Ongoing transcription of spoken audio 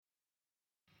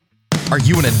Are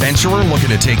you an adventurer looking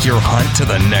to take your hunt to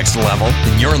the next level?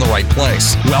 Then you're in the right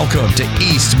place. Welcome to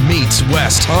East Meets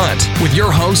West Hunt with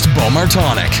your host, Bo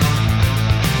Martonic.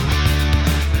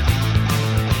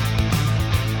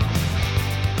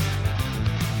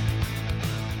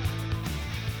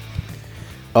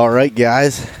 All right,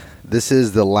 guys, this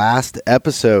is the last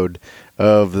episode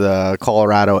of the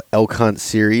Colorado Elk Hunt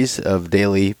series of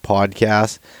daily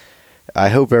podcasts. I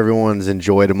hope everyone's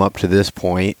enjoyed them up to this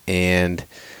point, and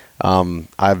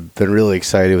I've been really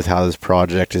excited with how this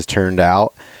project has turned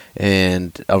out,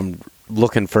 and I'm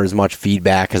looking for as much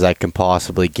feedback as I can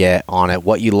possibly get on it.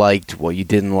 What you liked, what you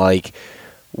didn't like,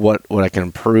 what I can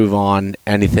improve on,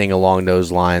 anything along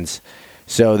those lines.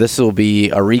 So this will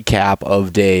be a recap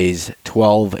of days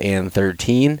 12 and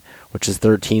 13, which is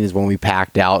 13 is when we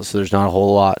packed out, so there's not a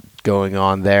whole lot going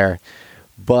on there.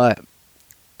 But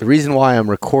the reason why I'm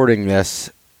recording this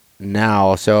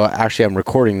now, so actually I'm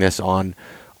recording this on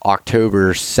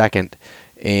October 2nd,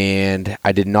 and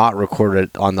I did not record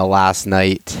it on the last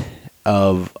night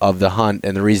of the hunt,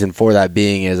 and the reason for that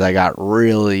being is I got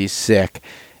really sick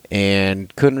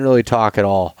and couldn't really talk at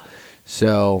all.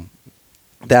 So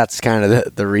that's kind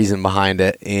of the reason behind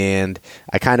it, and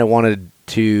I kind of wanted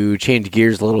to change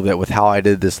gears a little bit with how I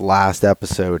did this last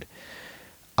episode.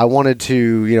 I wanted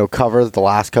to, cover the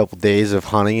last couple days of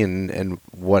hunting and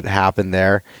what happened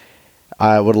there.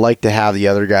 I would like to have the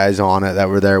other guys on it that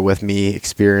were there with me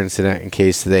experiencing it in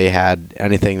case they had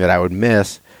anything that I would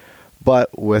miss,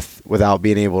 but without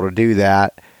being able to do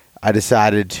that, I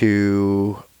decided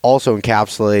to also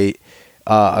encapsulate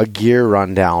a gear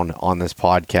rundown on this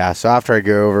podcast. So after I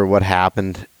go over what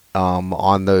happened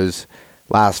on those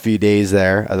last few days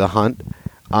there of the hunt,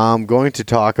 I'm going to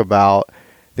talk about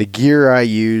the gear I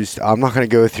used. I'm not going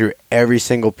to go through every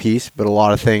single piece, but a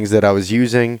lot of things that I was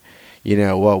using,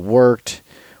 what worked,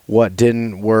 what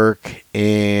didn't work,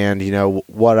 and,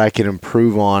 what I can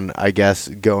improve on, I guess,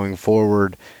 going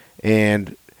forward.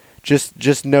 And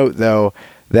just note, though,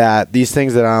 that these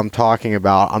things that I'm talking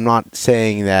about, I'm not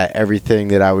saying that everything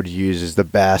that I would use is the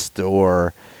best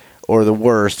or the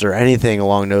worst or anything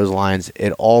along those lines.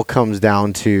 It all comes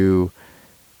down to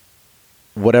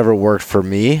whatever worked for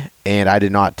me, and I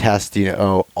did not test,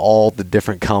 all the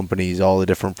different companies, all the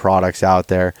different products out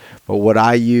there, but what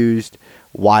I used,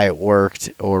 why it worked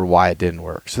or why it didn't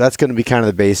work. So that's going to be kind of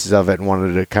the basis of it, and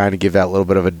wanted to kind of give that little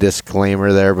bit of a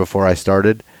disclaimer there before I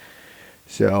started.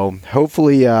 So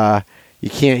hopefully, you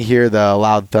can't hear the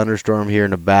loud thunderstorm here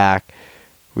in the back.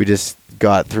 We just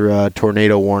got through a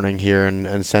tornado warning here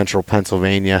in central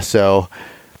Pennsylvania, so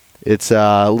it's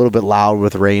a little bit loud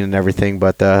with rain and everything,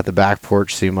 but the back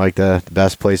porch seemed like the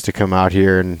best place to come out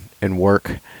here and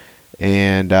work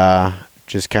and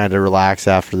just kind of relax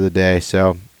after the day.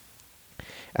 So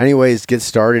anyways, get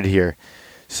started here.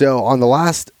 So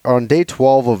on day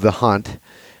 12 of the hunt,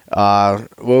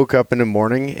 woke up in the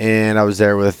morning and I was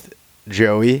there with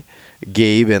Joey,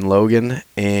 Gabe, and Logan,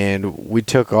 and we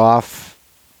took off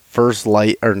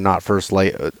about an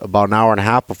hour and a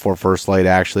half before first light,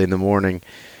 actually, in the morning.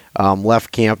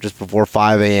 Left camp just before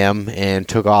 5 a.m. and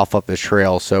took off up the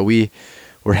trail. So we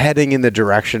were heading in the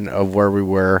direction of where we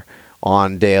were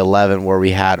on day 11, where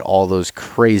we had all those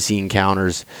crazy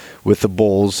encounters with the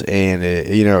bulls, and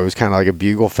it was kind of like a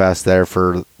bugle fest there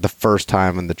for the first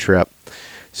time in the trip.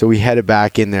 So we headed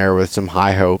back in there with some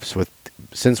high hopes.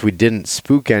 Since we didn't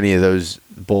spook any of those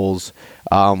bulls,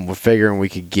 we're figuring we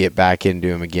could get back into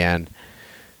them again.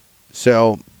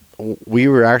 So we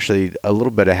were actually a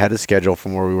little bit ahead of schedule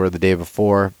from where we were the day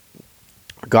before.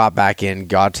 Got back in,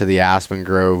 got to the Aspen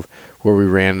Grove where we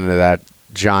ran into that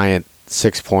giant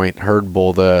 6-point herd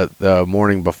bull the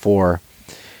morning before,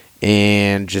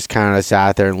 and just kind of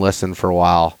sat there and listened for a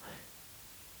while.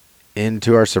 And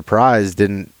to our surprise,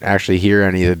 didn't actually hear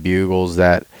any of the bugles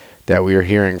that we were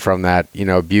hearing from that,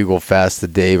 bugle fest the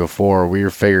day before. We were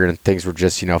figuring things were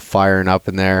just, firing up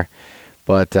in there.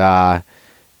 But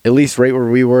at least right where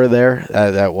we were there,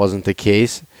 that wasn't the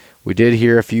case. We did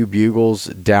hear a few bugles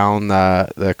down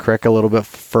the creek a little bit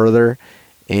further,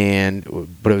 but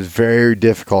it was very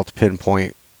difficult to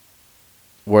pinpoint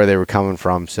where they were coming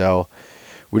from. So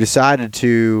we decided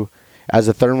to, as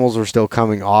the thermals were still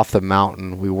coming off the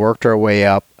mountain, we worked our way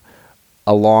up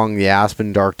along the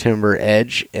Aspen dark timber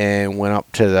edge and went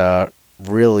up to the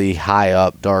really high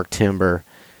up dark timber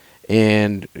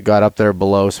and got up there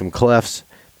below some cliffs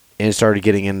and started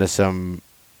getting into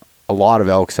a lot of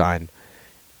elk sign.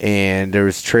 And there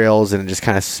was trails and it just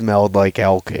kind of smelled like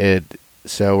elk.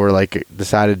 So we're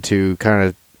decided to kind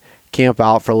of camp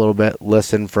out for a little bit,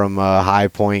 listen from a high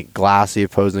point, glassy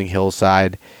opposing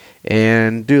hillside,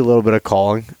 and do a little bit of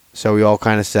calling. So we all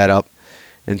kind of set up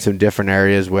in some different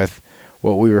areas with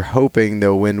what we were hoping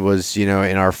the wind was, in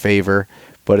our favor.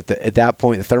 But at that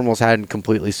point, the thermals hadn't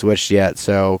completely switched yet,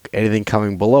 so anything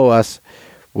coming below us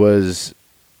was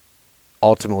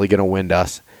ultimately going to wind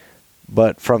us.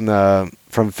 But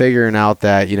from figuring out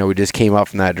that, we just came up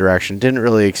from that direction, didn't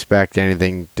really expect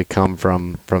anything to come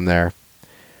from there.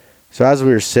 So as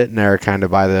we were sitting there kind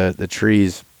of by the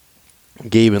trees,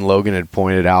 Gabe and Logan had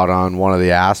pointed out on one of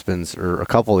the aspens, or a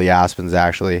couple of the aspens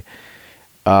actually,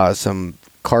 some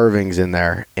carvings in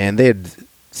there. And they had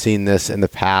seen this in the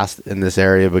past in this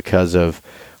area because of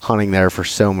hunting there for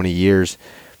so many years.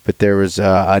 But there was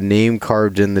a name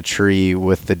carved in the tree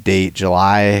with the date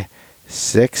July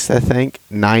 6th, I think,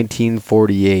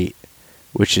 1948,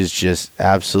 which is just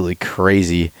absolutely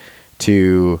crazy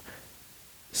to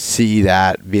see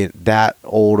that being that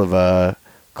old of a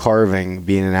carving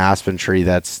being an aspen tree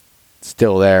that's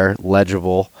still there,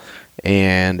 legible,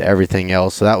 and everything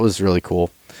else. So that was really cool.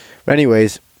 But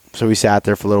anyways, so we sat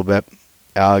there for a little bit.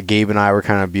 Gabe and I were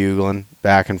kind of bugling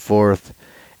back and forth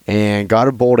and got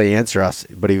a bull to answer us,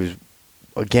 but he was,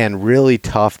 again, really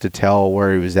tough to tell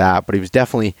where he was at, but he was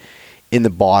definitely in the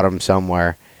bottom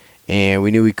somewhere, and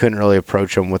we knew we couldn't really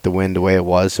approach him with the wind the way it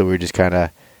was, so we just kind of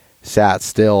sat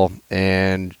still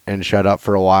and shut up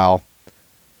for a while.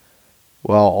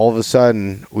 Well, all of a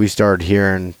sudden, we started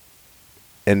hearing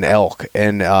an elk,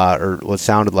 or what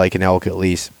sounded like an elk at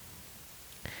least.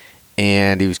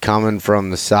 And he was coming from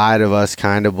the side of us,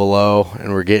 kind of below,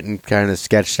 and we're getting kind of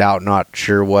sketched out, not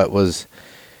sure what was,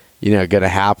 going to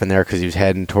happen there because he was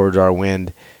heading towards our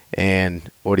wind. And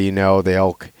what do you know, the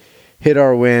elk hit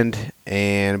our wind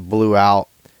and blew out.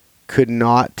 Could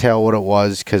not tell what it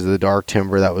was because of the dark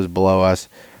timber that was below us,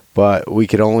 but we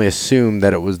could only assume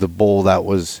that it was the bull that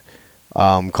was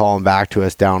calling back to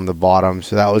us down the bottom.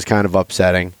 So that was kind of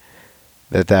upsetting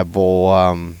that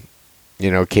bull,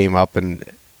 came up and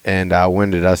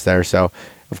winded us there. So,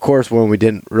 of course, when we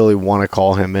didn't really want to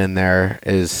call him in there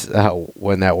is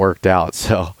when that worked out.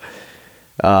 So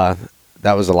that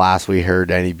was the last we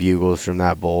heard any bugles from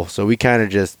that bull. So we kind of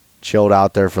just chilled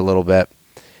out there for a little bit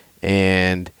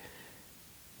and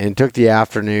took the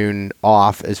afternoon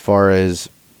off, as far as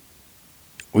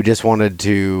we just wanted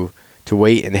to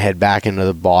wait and head back into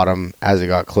the bottom as it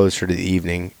got closer to the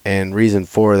evening. And reason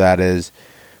for that is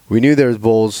we knew there was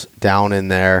bulls down in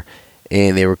there,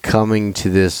 and they were coming to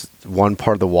this one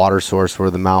part of the water source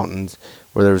where the mountains,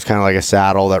 where there was kind of like a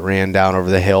saddle that ran down over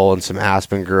the hill, and some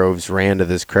aspen groves ran to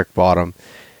this creek bottom.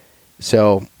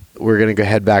 So we're going to go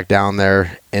head back down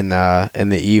there in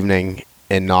the evening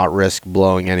and not risk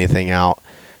blowing anything out.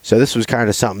 So this was kind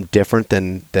of something different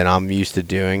than I'm used to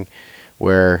doing,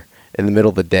 where in the middle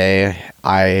of the day,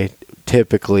 I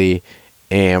typically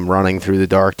am running through the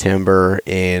dark timber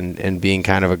and being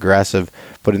kind of aggressive.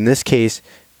 But in this case,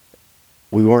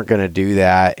 we weren't going to do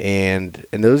that. And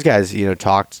those guys,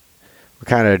 talked, were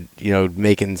kind of,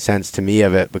 making sense to me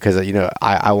of it, because,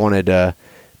 I wanted to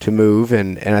move,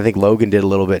 and I think Logan did a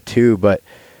little bit too, but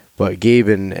Gabe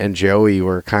and Joey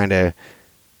were kind of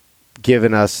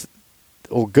giving us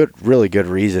really good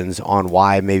reasons on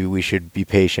why maybe we should be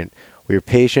patient. We were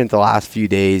patient the last few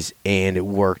days, and it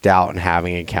worked out in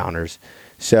having encounters.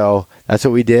 So that's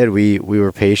what we did. We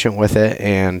were patient with it,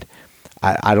 and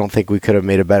I don't think we could have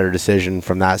made a better decision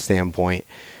from that standpoint.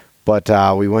 But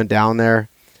we went down there,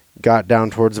 got down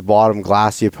towards the bottom,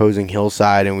 glassed the opposing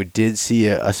hillside, and we did see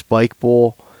a spike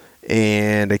bull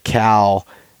and a cow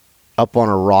up on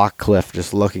a rock cliff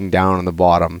just looking down on the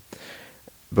bottom.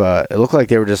 But it looked like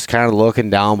they were just kind of looking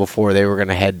down before they were going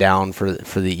to head down for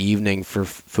the evening for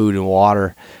food and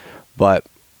water. But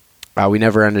we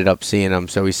never ended up seeing them.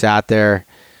 So we sat there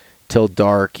till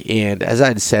dark. And as I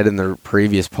had said in the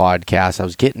previous podcast, I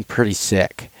was getting pretty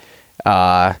sick.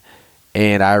 And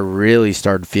I really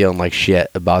started feeling like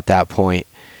shit about that point.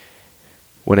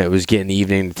 When it was getting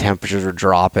evening, the temperatures were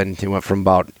dropping. It went from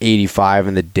about 85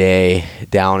 in the day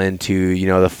down into,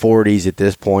 the 40s at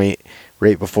this point,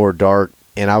 right before dark.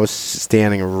 And I was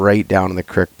standing right down in the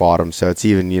creek bottom, so it's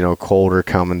even, colder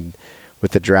coming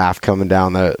with the draft coming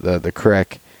down the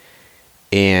creek.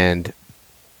 And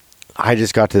I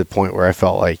just got to the point where I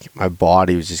felt like my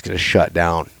body was just going to shut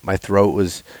down. My throat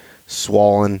was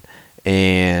swollen,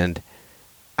 and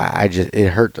it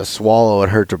hurt to swallow, it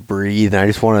hurt to breathe, and I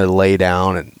just wanted to lay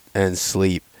down and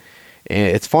sleep.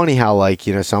 And it's funny how,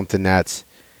 something that's,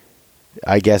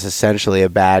 I guess, essentially a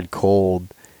bad cold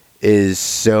is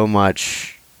so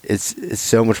much, it's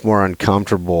so much more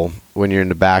uncomfortable when you're in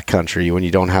the backcountry, when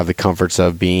you don't have the comforts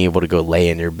of being able to go lay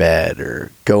in your bed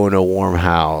or go in a warm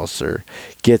house or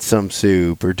get some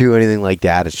soup or do anything like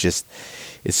that. It's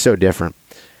so different.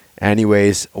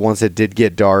 Anyways, once it did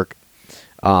get dark,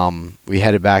 we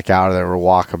headed back out of there. We're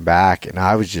walking back, and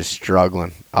I was just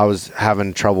struggling. I was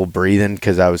having trouble breathing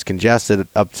because I was congested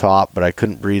up top, but I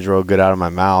couldn't breathe real good out of my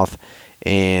mouth.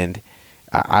 And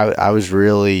I was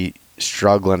really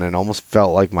struggling and almost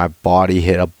felt like my body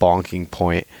hit a bonking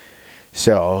point.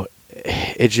 So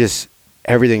it just,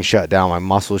 everything shut down. My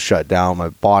muscles shut down. My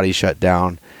body shut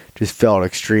down. Just felt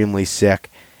extremely sick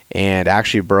and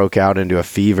actually broke out into a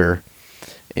fever.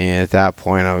 And at that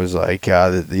point, I was like,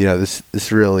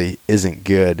 this really isn't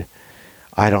good.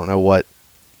 I don't know what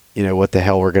the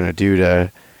hell we're gonna do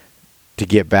to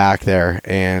get back there.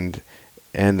 And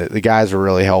the guys were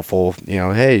really helpful.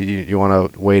 Hey, you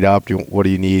want to wait up? What do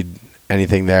you need?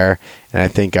 Anything there? And I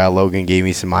think Logan gave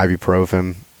me some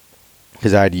ibuprofen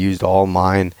because I had used all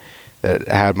mine that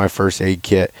had my first aid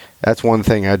kit. That's one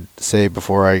thing I'd say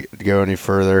before I go any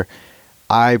further.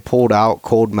 I pulled out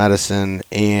cold medicine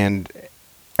and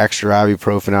extra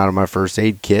ibuprofen out of my first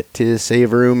aid kit to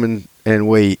save room and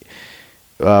wait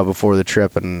before the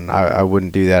trip, and I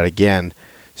wouldn't do that again.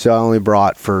 So I only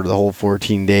brought, for the whole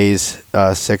 14 days,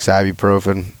 6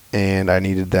 ibuprofen, and I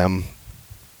needed them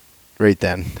right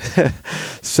then.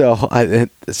 so I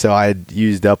had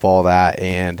used up all that,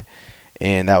 and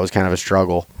that was kind of a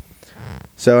struggle.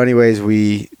 So anyways,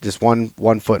 we just one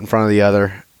foot in front of the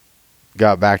other,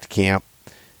 got back to camp.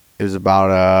 It was about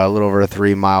a little over a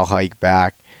 3-mile hike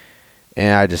back,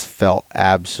 and I just felt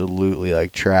absolutely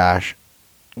like trash.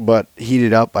 But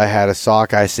heated up, I had a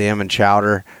sockeye salmon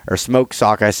chowder, or smoked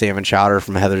sockeye salmon chowder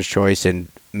from Heather's Choice, and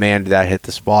man, did that hit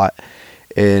the spot.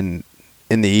 In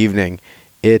the evening,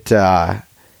 that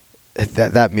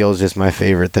meal is just my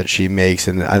favorite that she makes,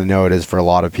 and I know it is for a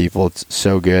lot of people. It's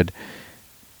so good.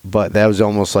 But that was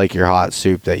almost like your hot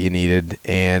soup that you needed.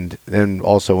 And then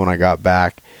also when I got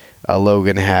back,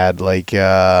 Logan had I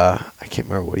can't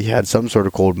remember what he had, some sort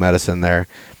of cold medicine there.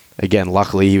 Again,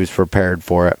 luckily he was prepared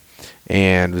for it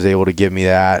and was able to give me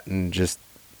that, and just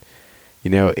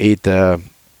ate that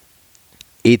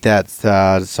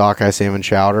sockeye salmon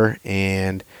chowder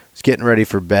and was getting ready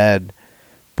for bed.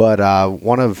 But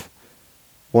one of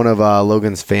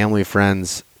Logan's family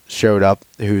friends showed up,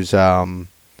 who's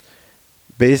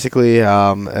basically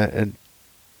an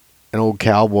old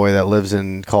cowboy that lives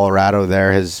in Colorado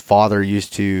there. His father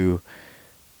used to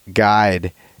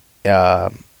guide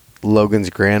Logan's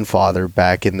grandfather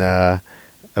back in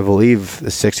I believe the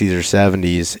 60s or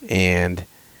 70s,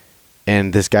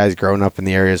 and this guy's grown up in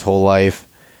the area his whole life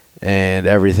and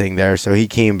everything there. So he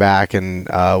came back and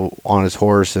on his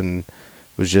horse and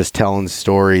was just telling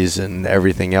stories and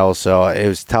everything else. So it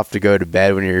was tough to go to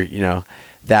bed when you're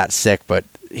that sick, but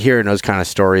hearing those kind of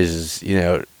stories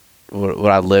is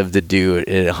what I live to do at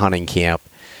a hunting camp.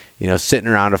 Sitting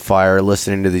around a fire,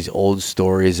 listening to these old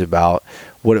stories about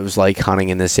what it was like hunting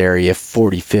in this area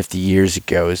 40, 50 years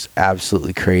ago is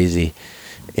absolutely crazy.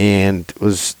 And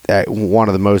was one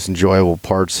of the most enjoyable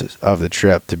parts of the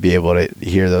trip, to be able to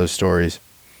hear those stories.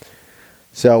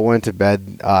 So I went to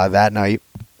bed that night.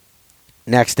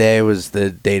 Next day was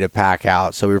the day to pack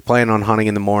out. So we were planning on hunting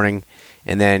in the morning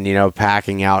and then,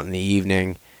 packing out in the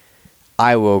evening.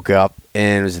 I woke up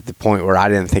and it was at the point where I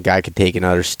didn't think I could take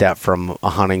another step from a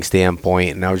hunting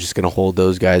standpoint, and I was just going to hold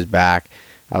those guys back.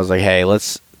 I was like, hey,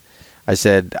 I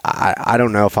said, I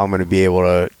don't know if I'm going to be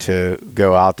able to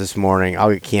go out this morning.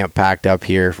 I'll get camp packed up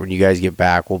here. When you guys get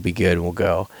back, we'll be good and we'll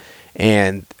go.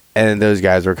 And those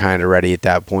guys were kind of ready at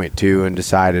that point too, and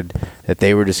decided that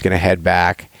they were just going to head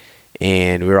back,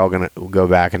 and we were all going to go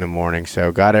back in the morning.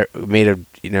 So made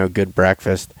a good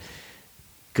breakfast,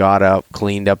 got up,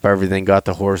 cleaned up everything, got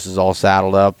the horses all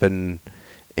saddled up, and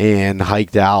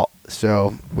hiked out.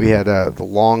 So we had the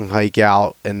long hike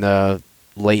out in the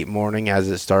late morning as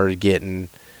it started getting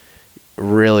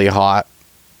really hot,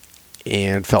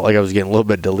 and felt like I was getting a little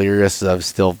bit delirious. I was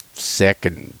still sick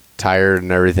and tired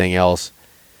and everything else.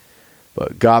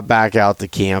 But got back out to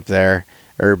camp there,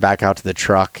 or back out to the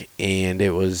truck, and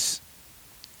it was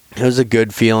a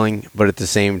good feeling, but at the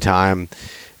same time,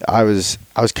 I was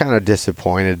kind of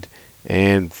disappointed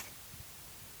and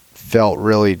felt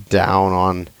really down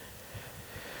on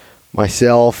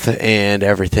myself and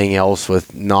everything else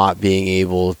with not being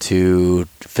able to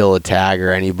fill a tag,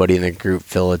 or anybody in the group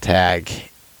fill a tag.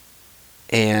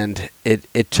 And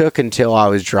it took until I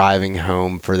was driving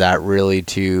home for that really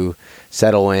to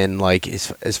settle in. Like,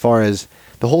 as far as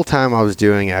the whole time I was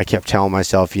doing it, I kept telling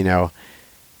myself,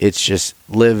 it's just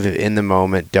live in the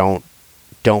moment. Don't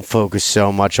focus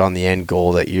so much on the end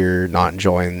goal that you're not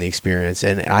enjoying the experience.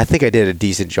 And I think I did a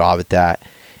decent job at that,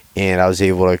 and I was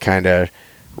able to kind of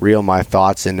reel my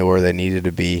thoughts into where they needed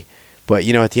to be. But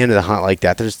at the end of the hunt like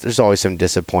that, there's always some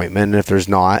disappointment, and if there's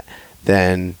not,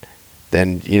 then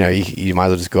then you might as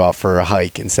well just go out for a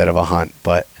hike instead of a hunt.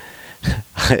 But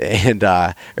and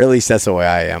or at least that's the way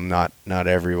I am. Not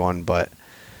everyone, but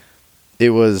it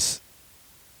was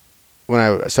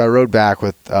I rode back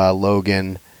with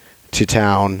Logan to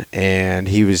town, and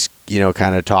he was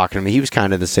kind of talking to me. He was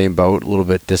kind of the same boat, a little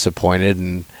bit disappointed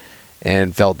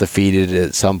and felt defeated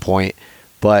at some point.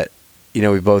 But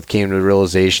we both came to the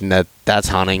realization that that's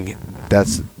hunting.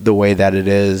 That's the way that it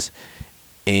is,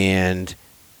 and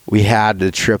we had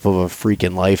the trip of a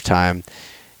freaking lifetime.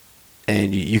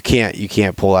 And you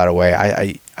can't pull that away.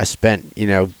 I spent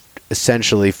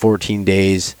essentially 14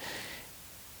 days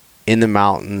in the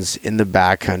mountains, in the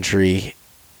backcountry,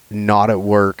 not at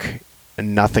work,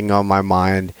 nothing on my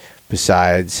mind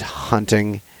besides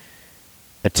hunting,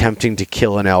 attempting to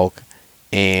kill an elk,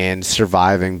 and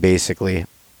surviving, basically.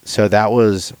 So that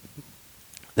was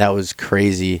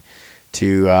crazy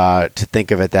to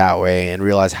think of it that way and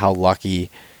realize how lucky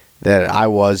that I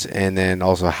was, and then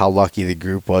also how lucky the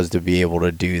group was to be able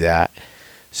to do that.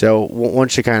 So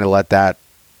once you kind of let that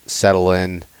settle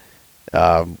in,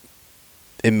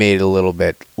 it made it a little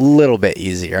bit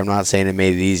easier. I'm not saying it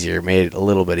made it easier. It made it a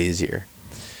little bit easier.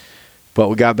 But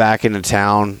we got back into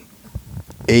town,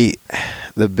 ate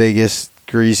the biggest,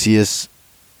 greasiest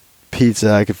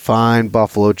pizza I could find,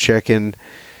 buffalo chicken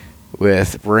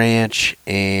with ranch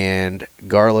and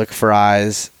garlic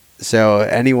fries. So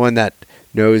anyone that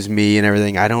knows me and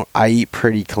everything, I eat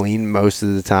pretty clean most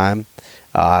of the time.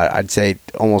 I'd say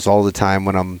almost all the time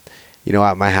when I'm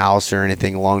at my house or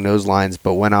anything along those lines.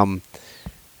 But when I'm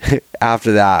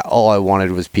after that, all I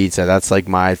wanted was pizza. That's like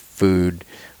my food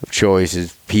of choice,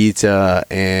 is pizza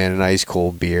and an ice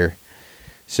cold beer.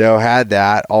 So had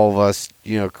that. All of us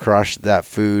crushed that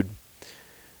food.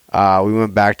 We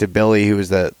went back to Billy, who was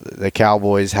the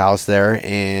Cowboys' house there,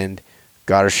 and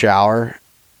got a shower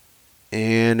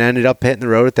and ended up hitting the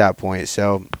road at that point.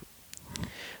 So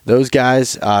those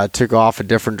guys took off a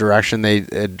different direction. They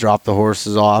dropped the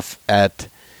horses off at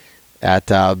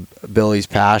Billy's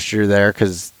pasture there,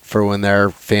 because for when their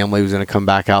family was going to come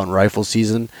back out in rifle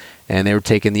season, and they were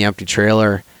taking the empty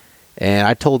trailer. And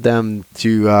I told them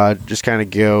to just kind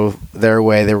of go their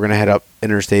way. They were going to head up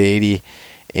Interstate 80,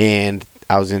 and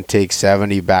I was going to take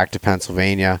 70 back to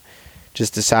Pennsylvania.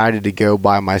 Just decided to go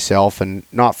by myself, and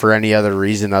not for any other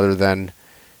reason other than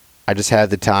I just had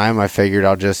the time. I figured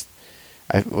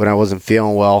when I wasn't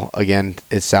feeling well, again,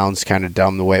 it sounds kind of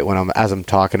dumb the way as I'm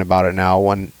talking about it now,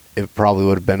 when it probably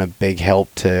would have been a big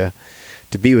help to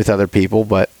be with other people,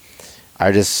 but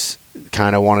I just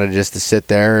kind of wanted just to sit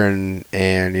there and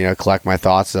collect my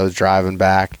thoughts as I was driving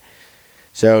back.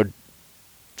 So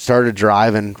started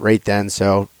driving right then.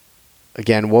 So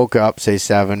again, woke up, say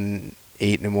 7,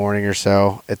 8 in the morning or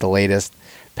so at the latest,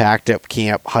 packed up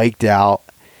camp, hiked out,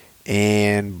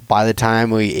 and by the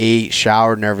time we ate,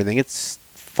 showered and everything, it's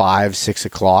 5, 6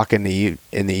 o'clock in the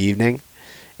evening,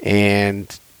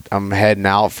 and I'm heading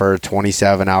out for a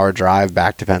 27-hour drive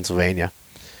back to Pennsylvania.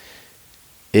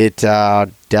 It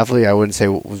definitely, I wouldn't say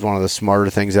it was one of the smarter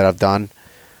things that I've done,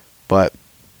 but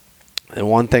the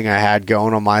one thing I had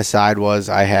going on my side was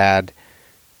I had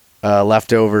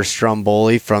leftover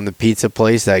Stromboli from the pizza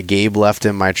place that Gabe left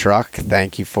in my truck.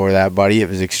 Thank you for that, buddy. It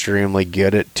was extremely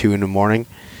good at 2 in the morning.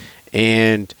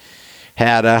 And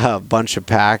had a bunch of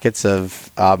packets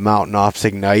of Mountain Ops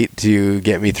Ignite to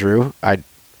get me through. I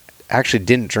actually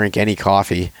didn't drink any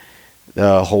coffee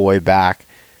the whole way back.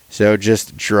 So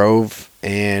just drove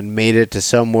and made it to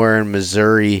somewhere in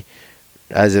Missouri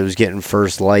as it was getting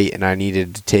first light, and I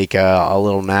needed to take a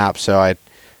little nap. So I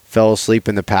fell asleep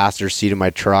in the passenger seat of my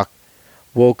truck,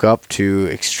 woke up to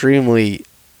extremely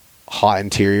hot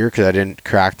interior because I didn't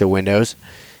crack the windows.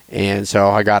 And so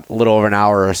I got a little over an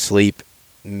hour of sleep,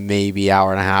 maybe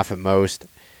hour and a half at most.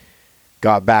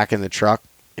 Got back in the truck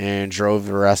and drove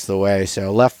the rest of the way.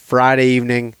 So left Friday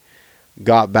evening,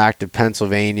 got back to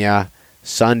Pennsylvania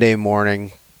Sunday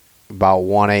morning about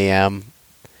 1 a.m.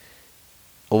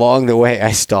 Along the way,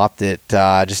 I stopped at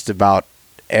just about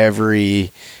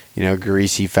every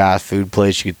greasy fast food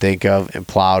place you could think of and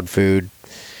plowed food.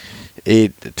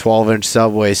 Ate a 12-inch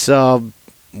Subway sub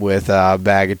with a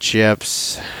bag of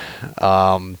chips.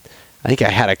 I think I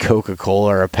had a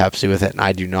Coca-Cola or a Pepsi with it, and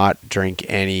I do not drink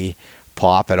any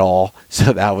pop at all.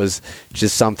 So that was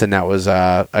just something that was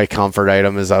a comfort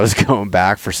item as I was going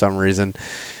back for some reason.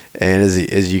 And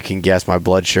as you can guess, my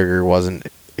blood sugar wasn't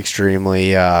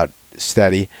extremely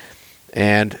steady.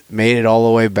 And made it all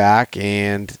the way back,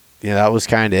 and that was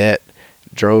kind of it.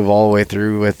 Drove all the way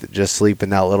through with just sleeping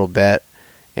that little bit,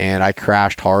 and I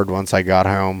crashed hard once I got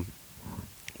home.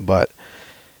 But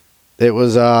it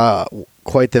was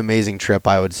quite the amazing trip,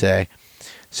 I would say.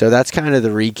 So that's kind of the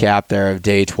recap there of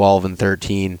day 12 and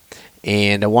 13.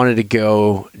 And I wanted to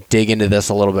go dig into this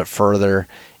a little bit further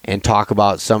and talk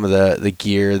about some of the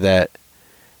gear that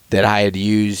I had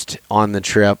used on the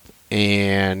trip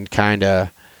and kind of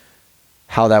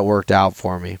how that worked out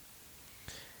for me.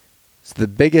 So the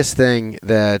biggest thing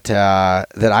that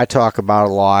I talk about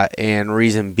a lot, and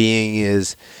reason being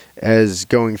is as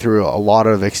going through a lot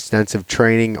of extensive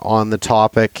training on the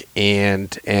topic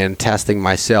and testing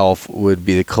myself, would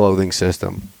be the clothing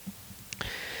system.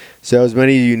 So as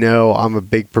many of you know, I'm a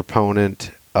big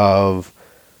proponent of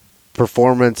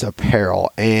performance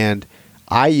apparel, and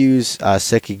I use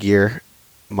Sitka gear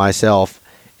myself,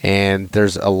 and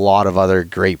there's a lot of other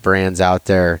great brands out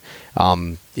there.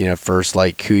 First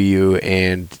like Kuiu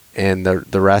and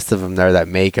the rest of them there that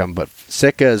make them, but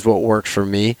Sitka is what works for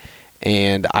me,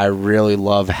 and I really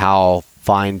love how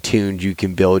fine-tuned you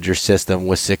can build your system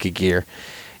with Sitka gear.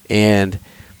 And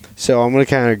so I'm going to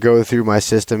kind of go through my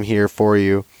system here for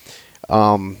you.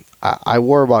 I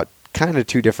wore about kind of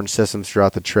 2 different systems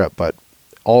throughout the trip, but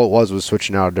all it was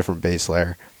switching out a different base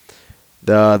layer.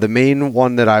 The main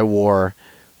one that I wore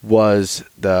was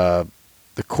the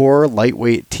Core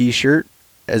lightweight t-shirt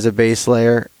as a base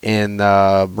layer, and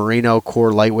the Merino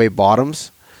Core lightweight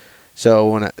bottoms. So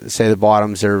when I say the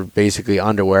bottoms, are basically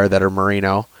underwear that are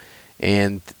merino.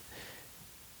 And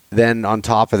then on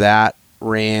top of that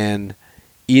ran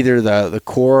either the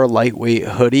Core lightweight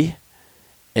hoodie,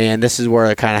 and this is where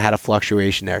I kind of had a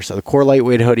fluctuation there. So the Core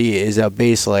lightweight hoodie is a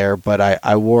base layer, but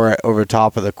I wore it over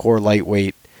top of the Core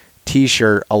lightweight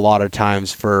t-shirt a lot of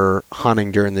times for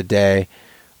hunting during the day,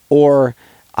 or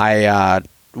I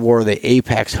wore the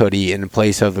Apex hoodie in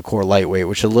place of the Core lightweight,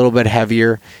 which is a little bit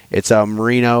heavier. It's a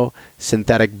merino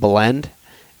synthetic blend,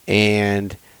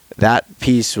 and that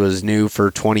piece was new for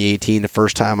 2018, the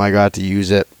first time I got to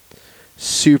use it.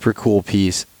 Super cool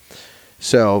piece.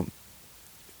 So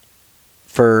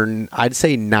for, I'd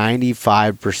say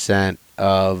 95%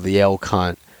 of the elk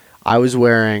hunt, I was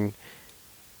wearing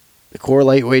the Core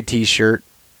lightweight t-shirt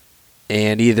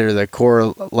and either the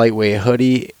Core lightweight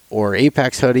hoodie or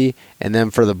Apex hoodie, and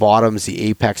then for the bottoms, the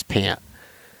Apex pant.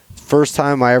 First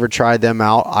time I ever tried them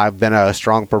out, I've been a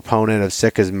strong proponent of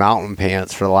Sitka's mountain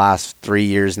pants for the last 3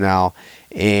 years now,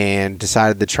 and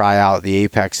decided to try out the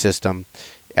Apex system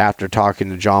after talking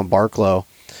to John Barklow,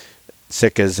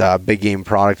 Sitka's big game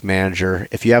product manager.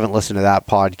 If you haven't listened to that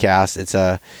podcast,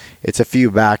 it's a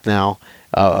few back now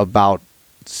about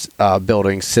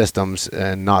building systems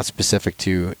and not specific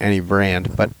to any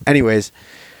brand. But anyways,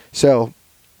 so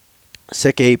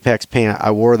Sitka Apex pant,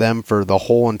 I wore them for the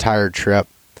whole entire trip.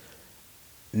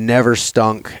 Never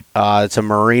stunk. It's a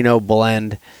merino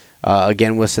blend,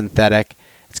 again with synthetic.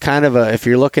 It's kind of if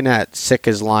you're looking at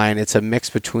Sitka's line, it's a mix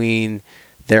between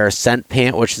their Ascent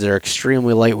pant, which is their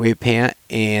extremely lightweight pant,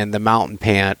 and the mountain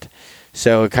pant.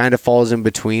 So it kind of falls in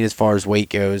between as far as weight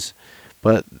goes.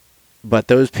 But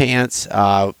those pants,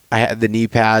 I had the knee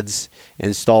pads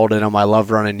installed in them. I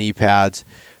love running knee pads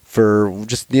for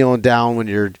just kneeling down when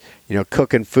you're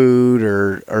cooking food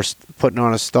or putting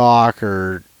on a stock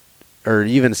or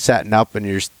even setting up and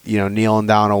you're kneeling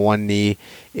down on one knee.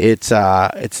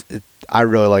 I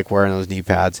really like wearing those knee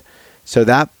pads. So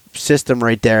that system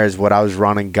right there is what I was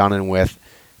gunning with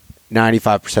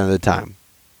 95% of the time.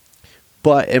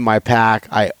 But in my pack,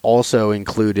 I also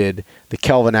included the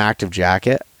Kelvin Active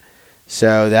jacket.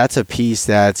 So that's a piece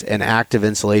that's an active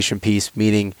insulation piece,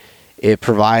 meaning it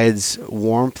provides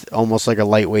warmth, almost like a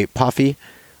lightweight puffy,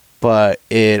 but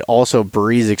it also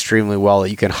breathes extremely well.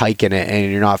 You can hike in it,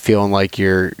 and you're not feeling like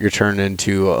you're turning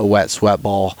into a wet sweat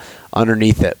ball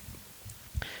underneath it.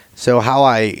 So how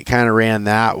I kind of ran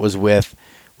that was with,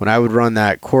 when I would run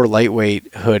that Core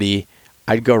lightweight hoodie,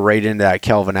 I'd go right into that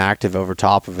Kelvin Active over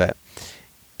top of it.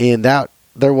 And that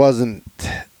there wasn't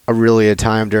really a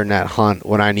time during that hunt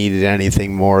when I needed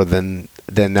anything more than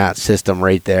that system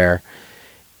right there.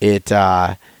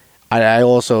 I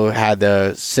also had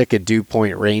the Sitka Dew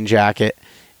Point rain jacket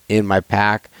in my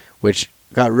pack, which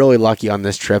got really lucky on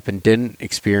this trip and didn't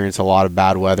experience a lot of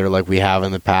bad weather like we have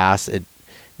in the past.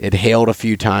 It hailed a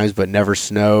few times, but never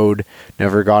snowed,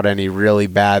 never got any really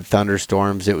bad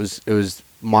thunderstorms. It was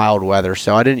mild weather,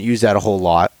 so I didn't use that a whole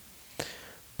lot.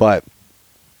 But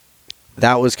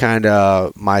that was kind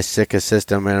of my Sitka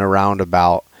system in a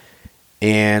roundabout.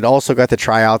 And also got to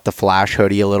try out the Flash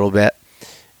hoodie a little bit.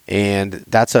 And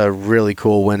that's a really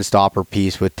cool wind stopper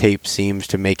piece with tape seams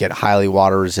to make it highly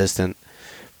water resistant.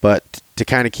 But to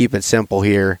kind of keep it simple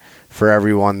here for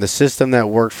everyone, the system that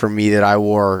worked for me that I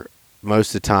wore most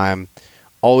of the time,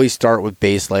 always start with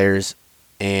base layers.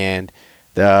 And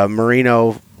the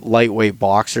merino lightweight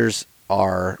boxers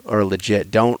are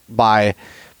legit. Don't buy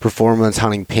performance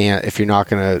hunting pant if you're not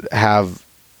going to have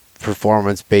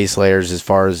performance base layers as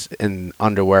far as in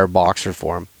underwear boxer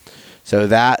form. So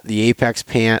that, the Apex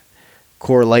pant,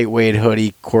 Core lightweight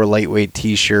hoodie, Core lightweight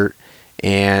t-shirt,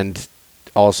 and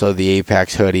also the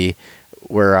Apex hoodie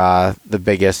were the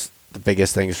biggest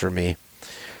things for me.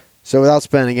 So without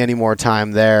spending any more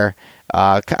time there,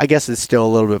 I guess it's still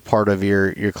a little bit part of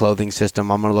your clothing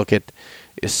system. I'm going to look at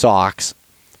socks.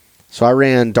 So I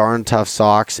ran Darn Tough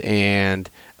socks and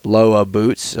Loa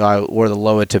boots. So I wore the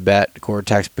Loa Tibet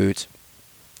Gore-Tex boots.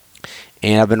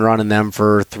 And I've been running them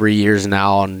for 3 years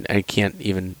now, and I can't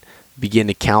even begin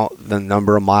to count the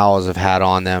number of miles I've had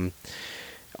on them.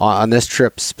 On this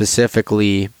trip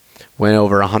specifically, went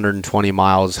over 120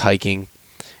 miles hiking,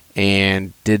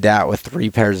 and did that with 3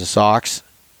 pairs of socks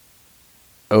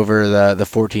over the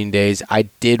 14 days. I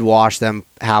did wash them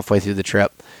halfway through the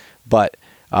trip, but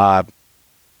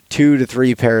 2 to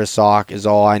 3 pairs of sock is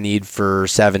all I need for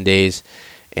 7 days,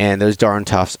 and those Darn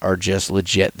Toughs are just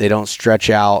legit. They don't stretch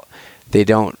out, they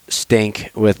don't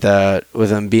stink with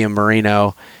them being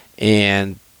merino,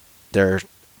 and they're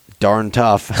darn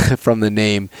tough from the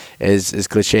name, as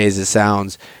cliche as it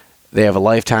sounds. They have a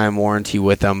lifetime warranty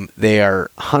with them. They are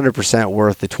 100%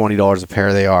 worth the $20 a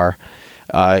pair they are.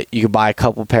 You can buy a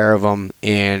couple pair of them,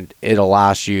 and it'll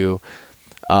last you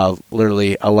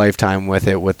literally a lifetime with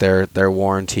it, with their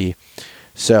warranty.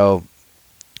 So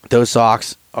those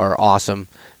socks are awesome.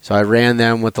 So I ran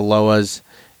them with the Loas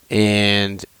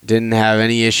and didn't have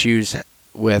any issues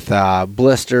with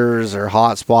blisters or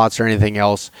hot spots or anything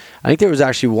else. I think there was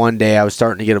actually one day I was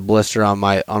starting to get a blister on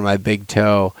my big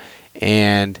toe,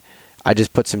 and I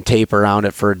just put some tape around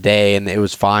it for a day, and it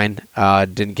was fine.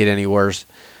 Didn't get any worse.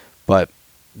 But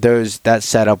that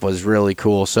setup was really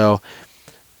cool. So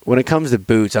when it comes to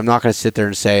boots, I'm not going to sit there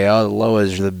and say, oh, the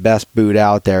Loas are the best boot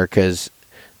out there, because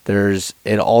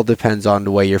it all depends on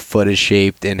the way your foot is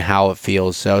shaped and how it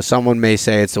feels. So someone may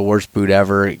say it's the worst boot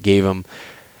ever. It gave them,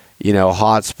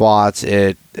 hot spots.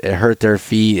 It hurt their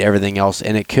feet, everything else,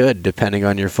 and it could, depending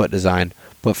on your foot design.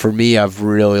 But for me, I've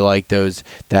really liked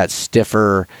that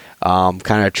stiffer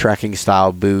kind of trekking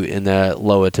style boot in the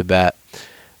Loa Tibet.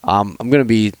 I'm going to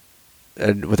be,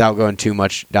 without going too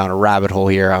much down a rabbit hole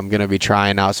here, I'm going to be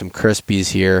trying out some Crispies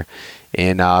here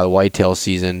in the whitetail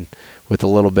season with a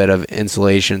little bit of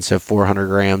insulation, so 400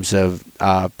 grams of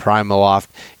Primaloft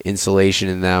insulation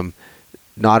in them.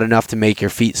 Not enough to make your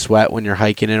feet sweat when you're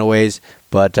hiking in a ways,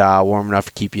 but warm enough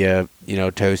to keep you,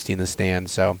 toasty in the stand.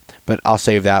 So, but I'll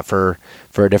save that for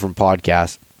a different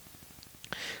podcast.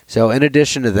 So in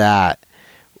addition to that,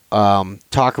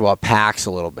 talk about packs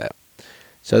a little bit.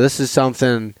 So this is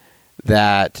something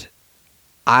that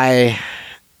I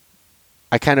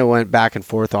kind of went back and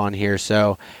forth on here.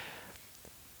 So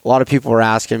a lot of people were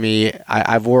asking me,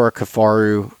 I've wore a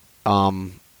Kifaru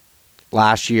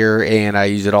last year, and I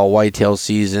used it all whitetail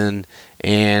season,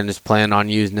 and just planning on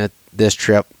using it this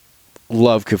trip.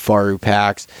 Love Kifaru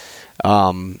packs.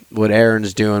 What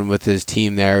Aaron's doing with his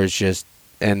team there is just,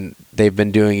 and they've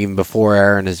been doing even before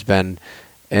Aaron, has been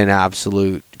an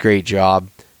absolute great job.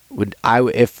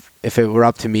 If it were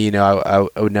up to me, I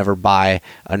would never buy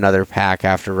another pack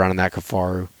after running that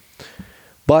Kifaru.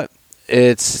 But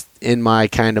it's in my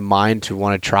kind of mind to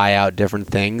want to try out different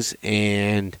things,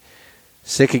 and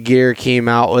Sitka Gear came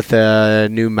out with a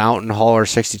new Mountain Hauler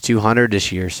 6200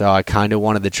 this year, so I kind of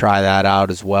wanted to try that out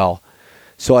as well.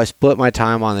 So I split my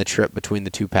time on the trip between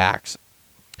the two packs.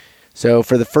 So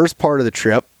for the first part of the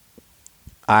trip,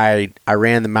 I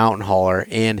ran the Mountain Hauler,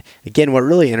 and again, what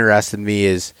really interested me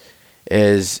is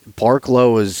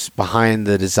Barklow was behind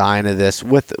the design of this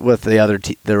with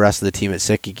the rest of the team at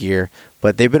Sitka Gear,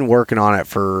 but they've been working on it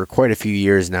for quite a few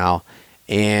years now,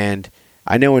 and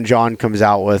I know when John comes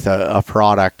out with a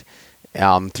product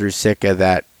through Sitka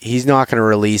that he's not going to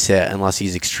release it unless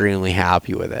he's extremely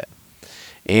happy with it.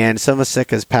 And some of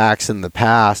Sitka's packs in the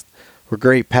past were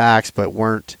great packs, but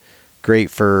weren't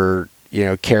great for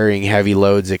carrying heavy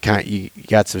loads. You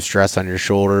got some stress on your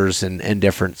shoulders and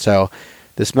different. So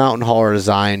this Mountain Hauler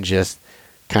design just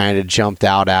kind of jumped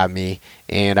out at me,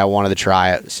 and I wanted to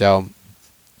try it. So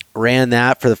ran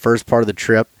that for the first part of the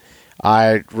trip.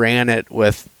 I ran it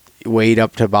with weight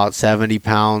up to about 70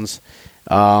 pounds,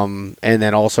 and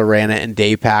then also ran it in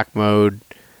day pack mode,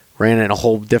 ran it in a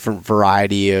whole different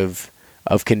variety of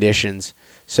conditions.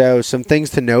 So some things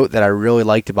to note that I really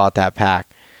liked about that pack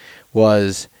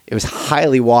was it was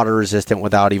highly water resistant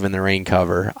without even the rain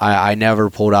cover. I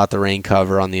never pulled out the rain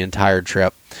cover on the entire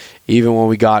trip. Even when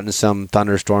we got into some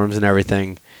thunderstorms and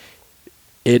everything,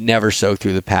 it never soaked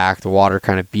through the pack. The water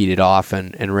kind of beat it off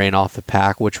and ran off the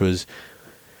pack, which was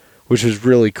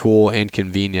really cool and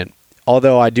convenient.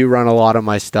 although I do run a lot of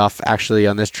my stuff, actually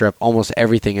on this trip, almost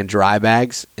everything in dry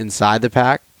bags inside the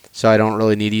pack, so I don't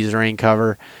really need to use rain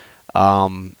cover.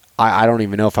 I don't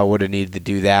even know if I would have needed to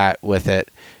do that with it,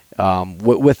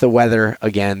 with the weather,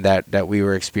 again, that we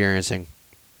were experiencing.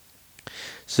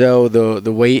 So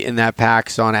the weight in that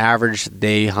pack's on average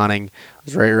day hunting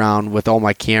was right around, with all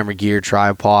my camera gear,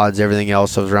 tripods, everything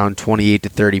else, I was around 28 to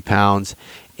 30 pounds,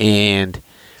 and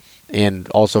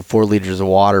also 4 liters of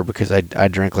water because I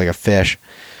drank like a fish.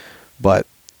 But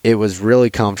it was really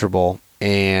comfortable,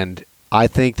 and I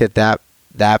think that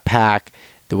pack,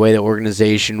 the way the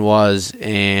organization was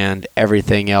and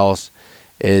everything else,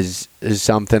 is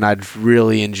something I'd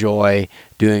really enjoy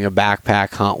doing a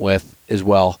backpack hunt with as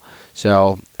well.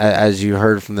 So as you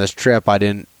heard from this trip, we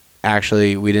didn't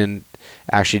actually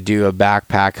do a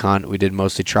backpack hunt. We did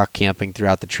mostly truck camping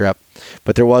throughout the trip.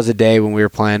 But there was a day when we were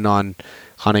planning on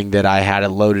hunting that I had it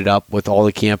loaded up with all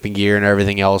the camping gear and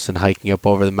everything else and hiking up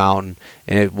over the mountain,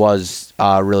 and it was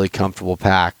a really comfortable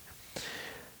pack.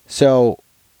 So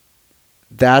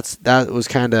that was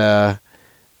kind of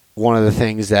one of the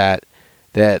things that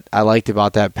I liked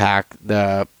about that pack.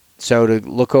 So to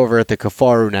look over at the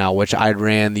Kifaru now, which I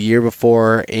ran the year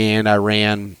before and I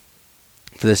ran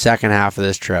for the second half of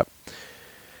this trip.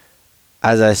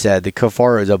 As I said, the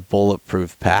Kifaru is a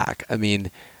bulletproof pack. I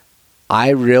mean, I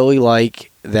really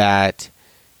like that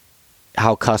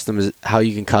how you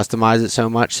can customize it so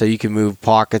much, so you can move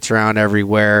pockets around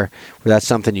everywhere, where that's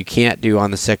something you can't do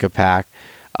on the Sitka pack.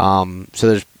 So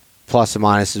there's plus and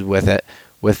minuses with it.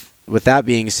 With that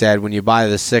being said, when you buy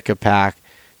the Sitka pack,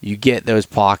 you get those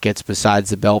pockets besides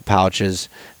the belt pouches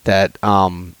that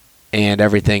and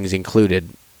everything's included.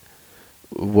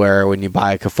 Where when you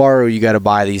buy a Kifaru, you got to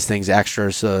buy these things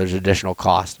extra, so there's additional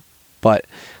cost. But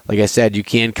like I said, you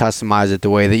can customize it the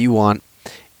way that you want,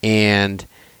 and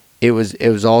it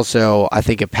was also, I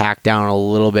think, it packed down a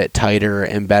little bit tighter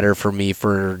and better for me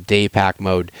for day pack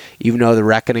mode. Even though the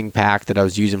Reckoning pack that I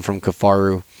was using from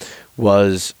Kifaru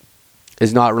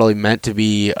is not really meant to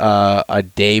be a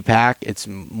day pack. It's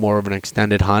more of an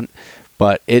extended hunt,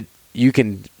 but you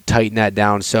can tighten that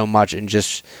down so much and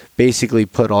just basically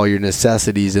put all your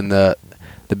necessities in the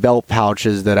belt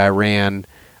pouches that I ran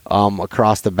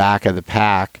across the back of the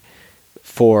pack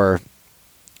for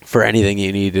anything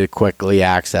you need to quickly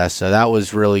access. So that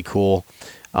was really cool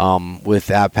with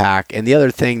that pack. And the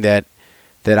other thing that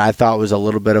I thought was a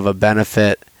little bit of a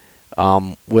benefit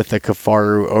with the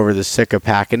Kifaru over the Sitka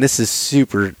pack, and this is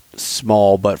super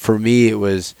small, but for me it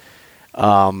was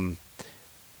the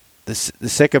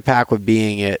Sitka pack, with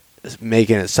making it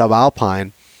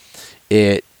subalpine.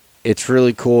 It's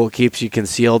really cool. It keeps you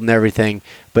concealed and everything,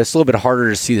 but it's a little bit harder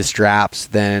to see the straps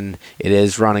than it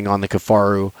is running on the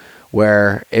Kifaru,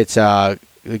 where it's the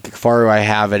Kifaru, I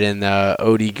have it in the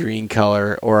OD green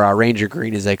color, or Ranger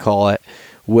green as they call it,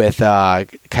 with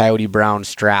coyote brown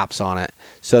straps on it.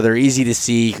 So they're easy to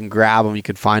see. You can grab them. You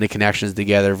can find the connections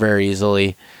together very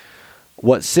easily.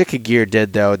 What Sitka gear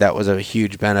did, though, that was a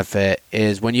huge benefit,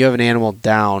 is when you have an animal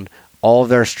down, all of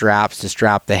their straps to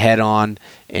strap the head on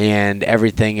and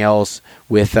everything else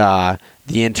with the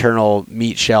internal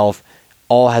meat shelf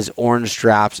all has orange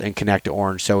straps and connect to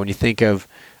orange. So when you think of,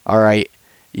 all right,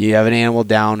 you have an animal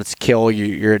down, it's kill,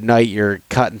 you're at night, you're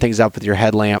cutting things up with your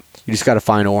headlamp, you just got to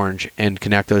find orange and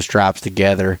connect those straps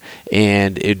together,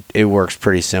 and it works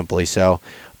pretty simply. So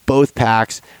both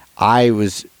packs I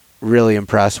was really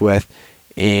impressed with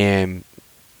and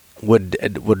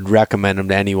would recommend them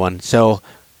to anyone. So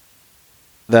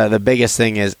the biggest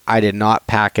thing is I did not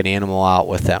pack an animal out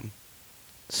with them.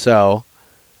 So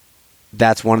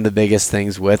that's one of the biggest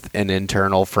things with an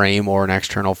internal frame or an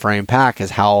external frame pack,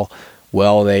 is how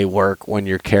well they work when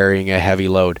you're carrying a heavy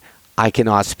load. I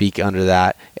cannot speak under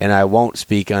that, and I won't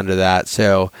speak under that.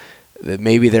 So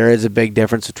maybe there is a big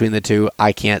difference between the two.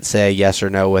 I can't say yes or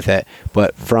no with it.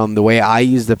 But from the way I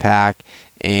use the pack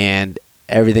and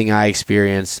everything I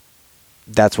experience,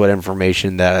 that's what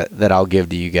information that I'll give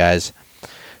to you guys.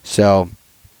 So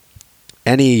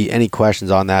any questions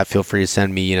on that, feel free to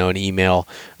send me an email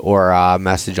or a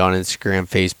message on Instagram,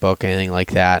 Facebook, anything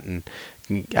like that, and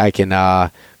I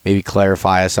can maybe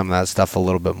clarify some of that stuff a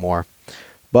little bit more.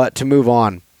 But to move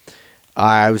on,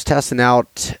 I was testing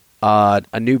out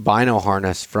a new bino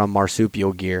harness from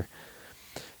Marsupial Gear.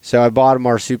 So I bought a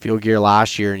Marsupial Gear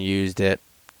last year and used it.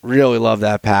 Really love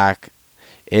that pack.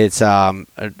 It's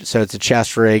it's a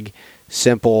chest rig,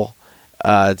 simple.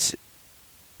 It's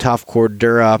tough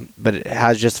Cordura, but it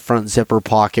has just a front zipper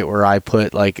pocket where I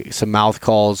put like some mouth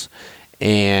calls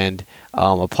and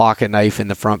a pocket knife in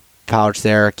the front pouch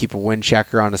there. Keep a wind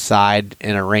checker on the side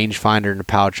and a rangefinder in the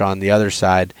pouch on the other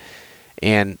side.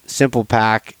 And simple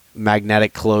pack.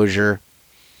 magnetic closure.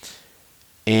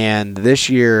 And this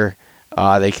year,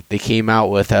 they came out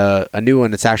with a new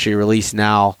one that's actually released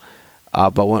now.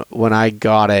 But when I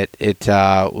got it, it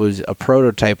was a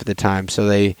prototype at the time. So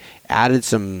they added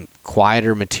some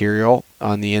quieter material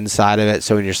on the inside of it.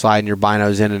 So when you're sliding your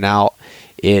binos in and out,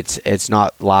 it's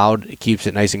not loud. It keeps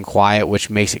it nice and quiet, which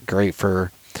makes it great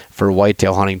for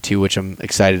whitetail hunting too, which I'm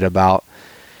excited about.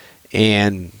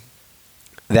 And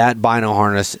that bino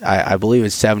harness, I believe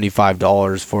it's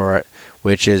 $75 for it,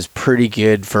 which is pretty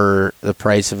good for the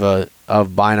price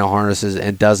of bino harnesses,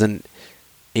 and doesn't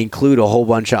include a whole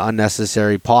bunch of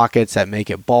unnecessary pockets that make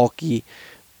it bulky,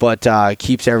 but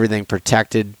keeps everything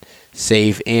protected,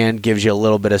 safe, and gives you a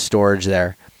little bit of storage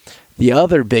there. The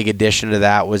other big addition to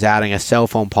that was adding a cell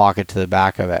phone pocket to the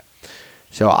back of it.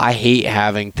 So I hate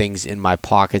having things in my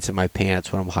pockets of my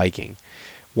pants when I'm hiking.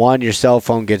 One, your cell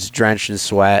phone gets drenched in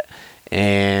sweat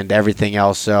and everything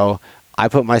else. So I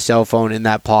put my cell phone in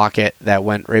that pocket that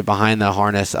went right behind the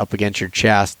harness up against your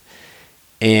chest.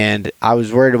 And I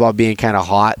was worried about being kind of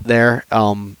hot there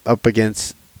up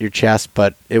against your chest,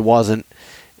 but it wasn't.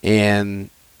 And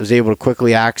I was able to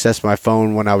quickly access my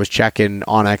phone when I was checking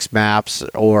onX Maps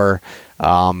or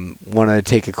wanted to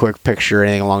take a quick picture or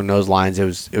anything along those lines. It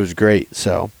was great.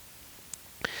 So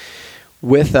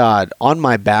with on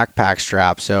my backpack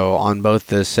strap, so on both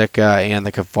the Sitka and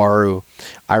the Kifaru,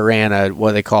 I ran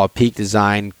what they call a Peak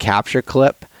Design capture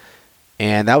clip.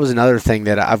 And that was another thing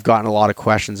that I've gotten a lot of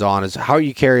questions on, is how are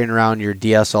you carrying around your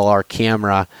DSLR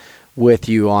camera with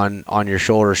you on your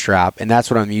shoulder strap? And that's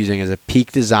what I'm using, is a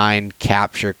Peak Design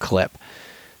capture clip.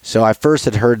 So I first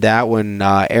had heard that when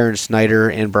Aaron Snyder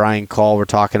and Brian Call were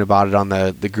talking about it on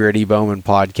the Gritty Bowman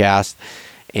podcast.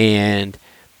 And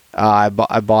I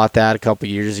bought that a couple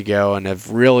years ago and have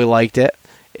really liked it.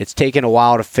 It's taken a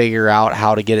while to figure out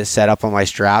how to get it set up on my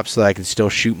strap so that I can still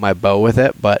shoot my bow with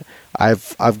it, but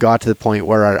I've got to the point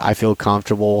where I feel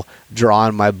comfortable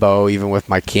drawing my bow even with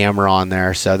my camera on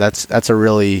there. So that's a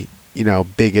really,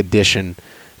 big addition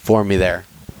for me there.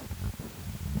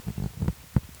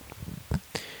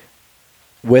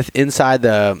 With inside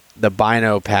the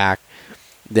bino pack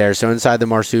there, so inside the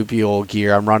marsupial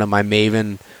gear, I'm running my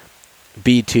Maven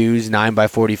B2s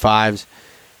 9x45s.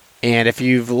 And if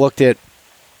you've looked at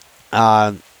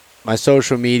my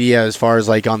social media, as far as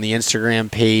like on the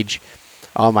Instagram page,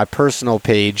 on my personal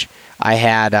page,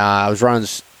 I was running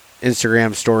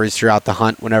Instagram stories throughout the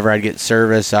hunt. Whenever I'd get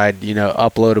service, I'd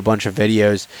upload a bunch of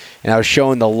videos, and I was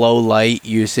showing the low light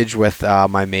usage with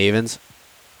my Mavens.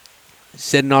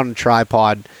 Sitting on a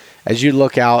tripod, as you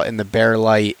look out in the bare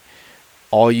light,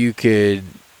 all you could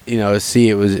see,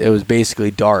 it was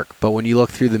basically dark. But when you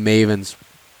look through the Mavens,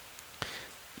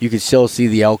 you could still see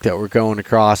the elk that were going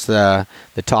across the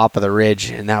top of the ridge,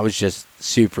 and that was just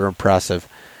super impressive.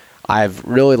 I've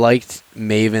really liked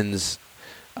Maven's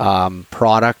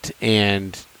product,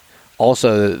 and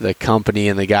also the company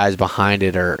and the guys behind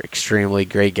it are extremely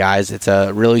great guys. It's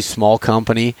a really small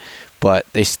company, but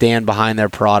they stand behind their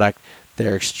product.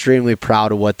 They're extremely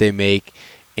proud of what they make,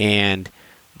 and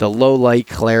the low light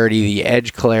clarity, the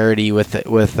edge clarity with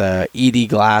ED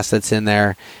glass that's in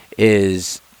there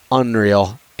is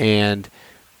unreal. And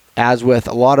as with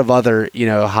a lot of other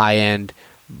high-end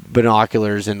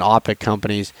binoculars and optic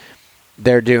companies,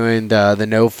 they're doing the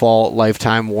no-fault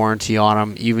lifetime warranty on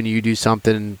them. Even you do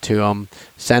something to them,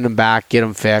 send them back, get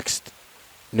them fixed,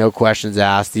 no questions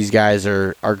asked. These guys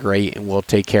are great and will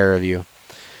take care of you.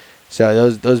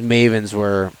 So those Mavens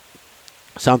were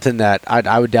something that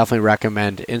I would definitely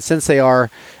recommend. And since they are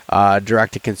a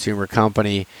direct-to-consumer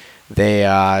company,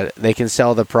 they can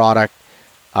sell the product,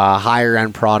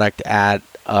 higher-end product at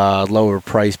a lower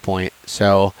price point.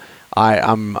 So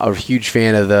I'm a huge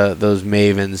fan of those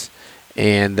Mavens.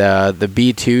 And the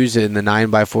B2s and the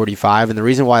 9x45. And the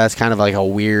reason why that's kind of like a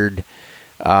weird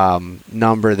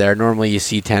number there. Normally you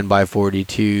see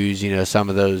 10x42s, some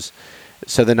of those.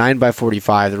 So the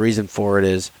 9x45, the reason for it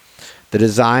is the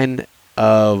design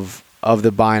of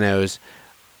the binos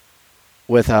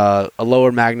with a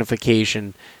lower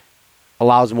magnification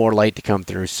allows more light to come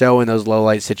through. So in those low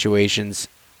light situations,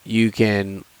 you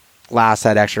can last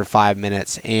that extra 5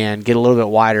 minutes and get a little bit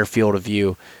wider field of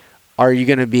view. Are you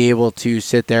going to be able to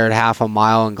sit there at half a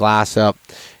mile and glass up,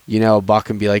 a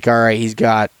buck and be like, all right,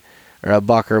 or a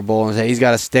buck or a bull, and say he's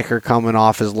got a sticker coming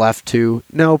off his left too?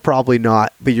 No, probably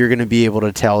not. But you're going to be able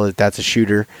to tell that that's a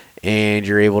shooter, and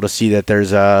you're able to see that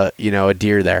there's a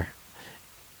deer there.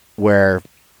 Where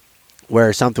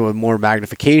something with more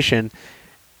magnification,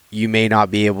 you may not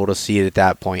be able to see it at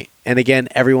that point. And again,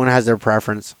 everyone has their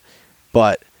preference.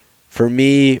 But for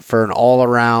me, for an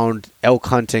all-around elk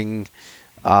hunting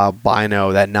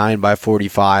bino, that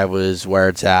 9x45 was where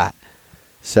it's at.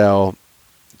 So,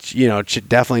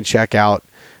 definitely check out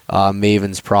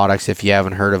Maven's products if you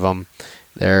haven't heard of them.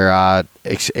 They're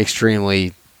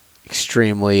extremely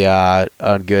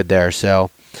good there. So,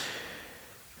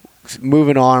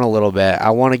 moving on a little bit,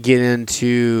 I want to get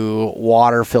into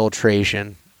water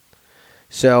filtration.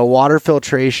 So, water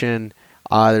filtration,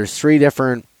 there's 3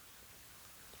 different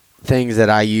things that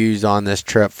I used on this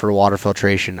trip for water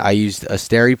filtration. I used a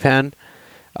SteriPen,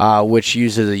 which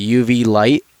uses a UV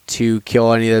light to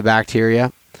kill any of the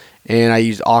bacteria. And I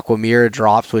used Aquamira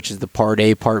drops, which is the part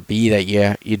A, part B that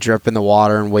you drip in the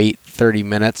water and wait 30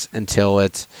 minutes until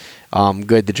it's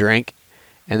good to drink.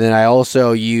 And then I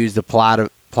also used the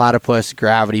Platypus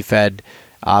gravity-fed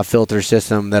filter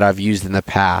system that I've used in the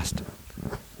past.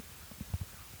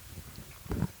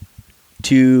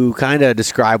 To kind of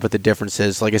describe what the difference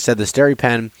is, like I said, the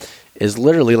SteriPen is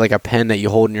literally like a pen that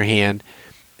you hold in your hand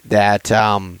that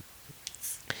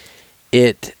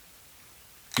it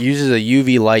uses a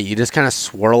UV light. You just kind of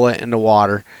swirl it into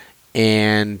water,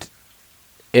 and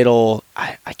it'll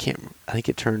I think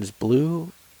it turns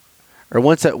blue, or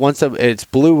once it's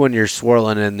blue when you're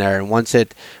swirling in there, and once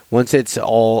it's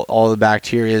all the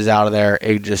bacteria is out of there,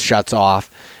 it just shuts off.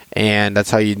 And that's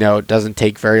how you know it doesn't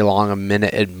take very long, a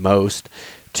minute at most,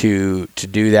 to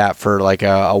do that for like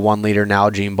a 1 liter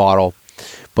Nalgene bottle.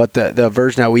 But the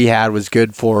version that we had was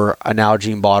good for a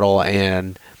Nalgene bottle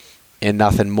and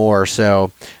nothing more.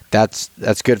 So that's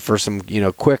good for some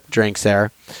quick drinks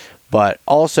there. But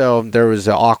also there was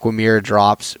the Aquamira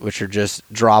drops, which are just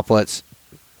droplets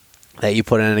that you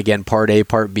put in, again, part A,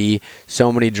 part B.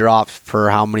 So many drops per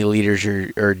how many liters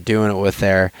you're doing it with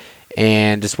there,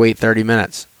 and just wait 30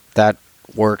 minutes. That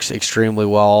works extremely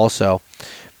well also.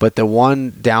 But the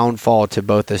one downfall to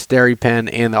both the SteriPen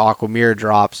and the Aquamira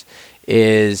drops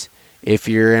is if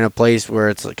you're in a place where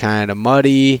it's kind of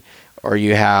muddy, or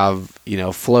you have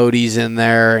floaties in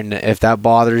there, and if that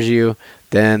bothers you,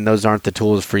 then those aren't the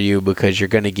tools for you, because you're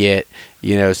going to get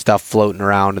stuff floating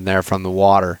around in there from the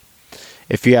water.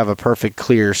 If you have a perfect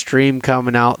clear stream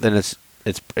coming out, then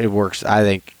it works, I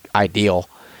think, ideal.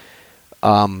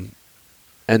 And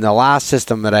the last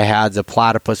system that I had is a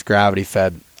Platypus gravity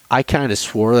fed. I kind of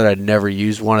swore that I'd never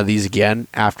use one of these again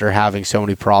after having so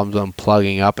many problems with them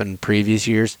plugging up in previous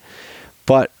years.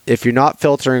 But if you're not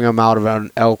filtering them out of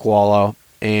an elk wallow,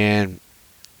 and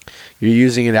you're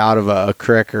using it out of a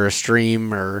creek or a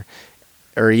stream, or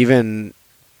even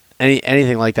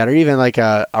anything like that, or even like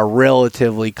a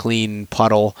relatively clean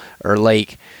puddle or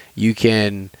lake, you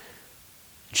can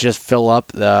just fill up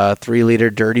the 3 liter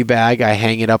dirty bag. I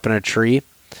hang it up in a tree,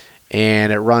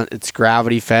 and it's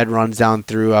gravity fed, runs down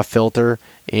through a filter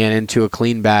and into a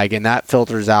clean bag, and that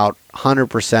filters out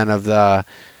 100% of the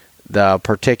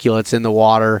particulates in the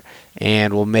water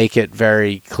and will make it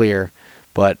very clear.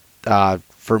 But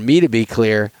for me to be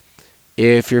clear,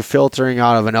 if you're filtering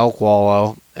out of an elk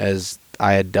wallow, as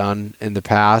I had done in the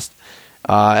past,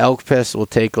 elk piss will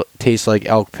taste like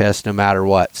elk piss no matter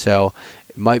what. So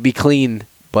it might be clean,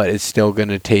 but it's still going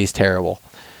to taste terrible.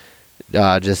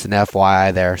 Just an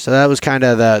FYI there. So that was kind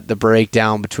of the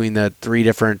breakdown between the 3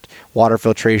 different water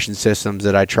filtration systems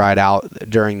that I tried out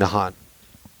during the hunt.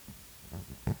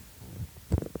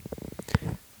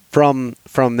 From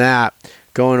that,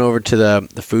 going over to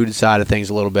the food side of things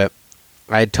a little bit,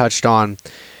 I had touched on,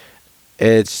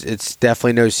 it's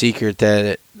definitely no secret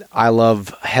that I love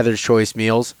Heather's Choice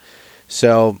meals.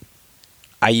 So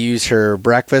I use her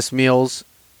breakfast meals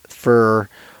for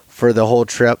the whole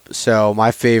trip. So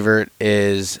my favorite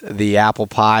is the apple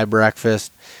pie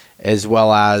breakfast, as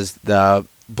well as the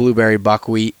blueberry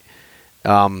buckwheat,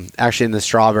 actually in the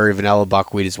strawberry vanilla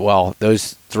buckwheat as well.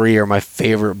 Those 3 are my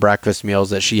favorite breakfast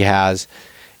meals that she has.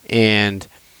 And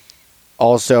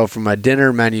also from a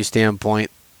dinner menu standpoint,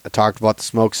 I talked about the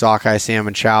smoked sockeye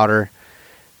salmon chowder.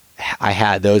 I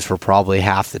had those for probably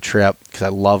half the trip because I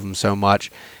love them so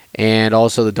much. And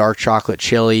also the dark chocolate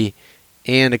chili,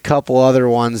 and a couple other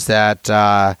ones that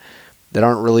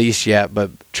aren't released yet, but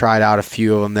tried out a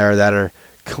few of them there that are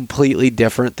completely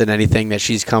different than anything that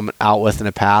she's come out with in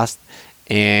the past.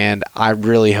 And I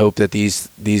really hope that these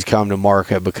come to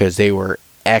market, because they were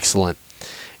excellent.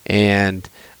 And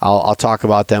I'll talk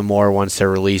about them more once they're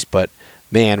released. But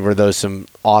man, were those some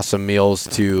awesome meals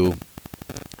to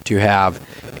have.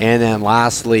 And then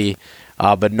lastly,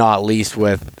 but not least,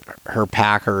 with her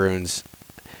packaroons.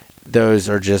 Those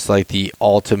are just like the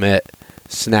ultimate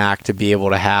snack to be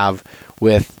able to have,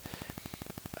 with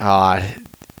like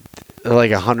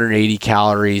 180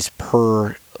 calories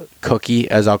per cookie,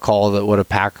 as I'll call it, what a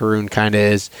packaroon kind of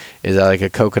is like a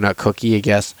coconut cookie, I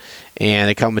guess. And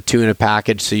they come with 2 in a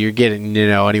package, so you're getting,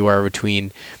 anywhere between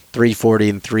 340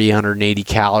 and 380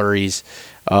 calories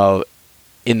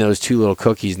in those 2 little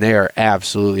cookies, and they are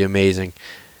absolutely amazing.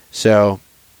 So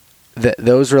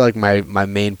those were like my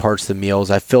main parts of the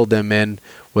meals. I filled them in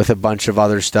with a bunch of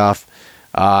other stuff,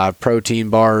 protein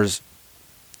bars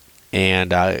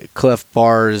and Cliff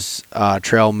bars,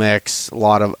 trail mix, a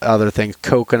lot of other things,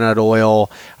 coconut oil.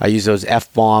 I use those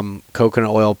F-Bomb coconut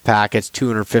oil packets,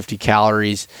 250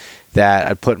 calories,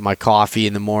 that I put in my coffee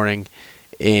in the morning,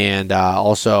 and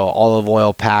also olive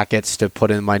oil packets to put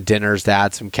in my dinners to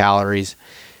add some calories.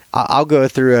 I'll go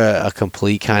through a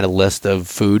complete kind of list of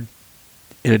food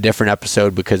in a different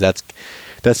episode, because that's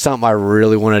something I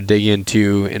really want to dig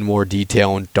into in more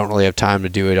detail and don't really have time to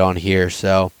do it on here.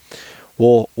 So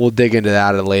we'll dig into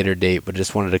that at a later date, but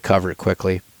just wanted to cover it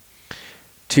quickly.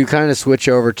 To kind of switch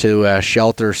over to a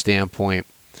shelter standpoint.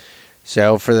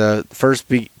 So for the first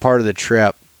part of the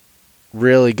trip,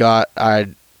 I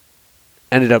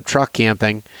ended up truck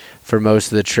camping for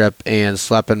most of the trip and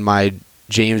slept in my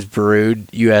James Baroud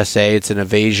USA. It's an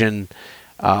Evasion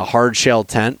hard shell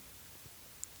tent.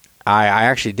 I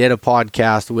actually did a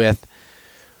podcast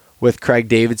with Craig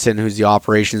Davidson, who's the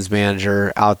operations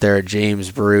manager out there at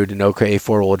James Baroud and OK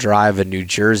 4-wheel drive in New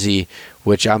Jersey,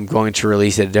 which I'm going to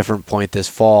release at a different point this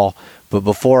fall. But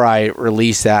before I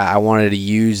release that, I wanted to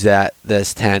use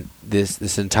this tent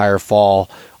this entire fall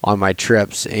on my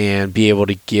trips and be able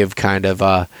to give kind of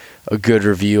a good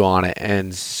review on it.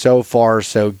 And so far,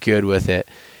 so good with it.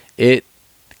 It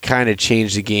kind of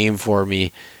changed the game for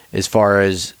me as far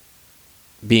as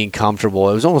being comfortable.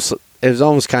 It was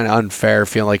almost kind of unfair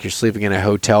feeling like you're sleeping in a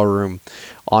hotel room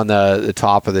on the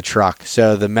top of the truck.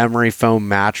 So the memory foam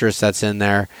mattress that's in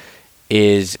there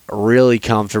is really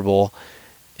comfortable.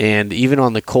 And even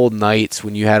on the cold nights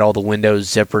when you had all the windows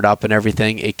zippered up and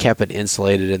everything, it kept it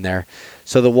insulated in there.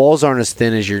 So the walls aren't as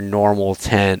thin as your normal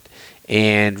tent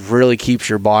and really keeps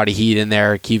your body heat in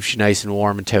there, keeps you nice and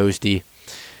warm and toasty.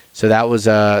 So that was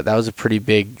a pretty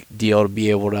big deal to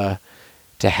be able to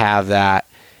have that.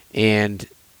 And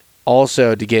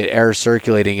also to get air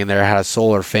circulating in there, I had a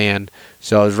solar fan.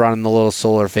 So I was running the little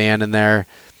solar fan in there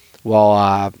while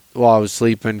I was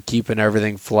sleeping, keeping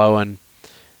everything flowing.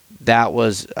 That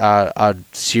was a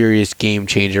serious game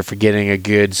changer for getting a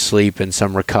good sleep and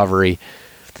some recovery.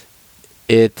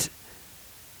 It's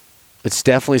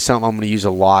definitely something I'm going to use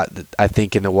a lot, I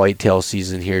think, in the whitetail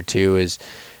season here too,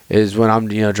 is when I'm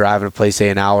driving a place, say,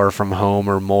 an hour from home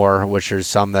or more, which there's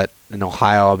some that in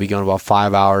Ohio I'll be going about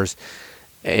 5 hours,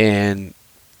 and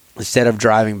instead of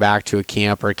driving back to a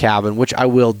camp or a cabin, which I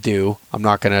will do, I'm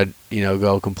not going to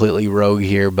go completely rogue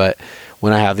here, but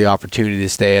when I have the opportunity to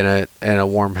stay in a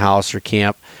warm house or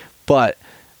camp, but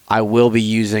I will be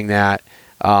using that,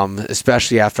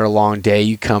 especially after a long day.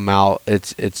 You come out,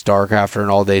 it's dark after an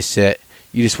all-day sit.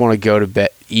 You just want to go to bed,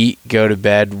 eat, go to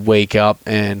bed, wake up,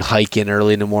 and hike in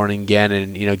early in the morning again,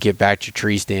 and get back to your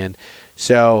tree stand.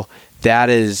 So that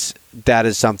is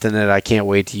something that I can't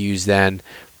wait to use then.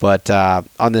 But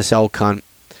on this elk hunt,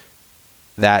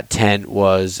 that tent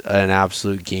was an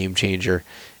absolute game changer.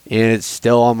 And it's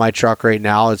still on my truck right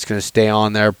now. It's going to stay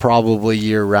on there probably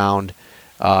year-round.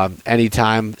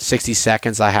 Anytime, 60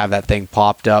 seconds, I have that thing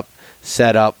popped up,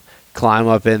 set up, climb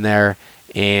up in there,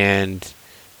 and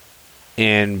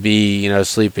be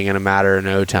sleeping in a matter of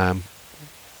no time.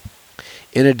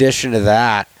 In addition to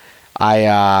that,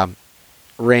 I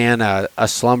ran a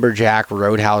Slumberjack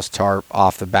Roadhouse tarp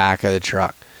off the back of the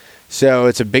truck. So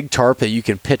it's a big tarp that you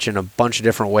can pitch in a bunch of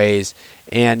different ways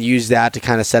and use that to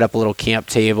kind of set up a little camp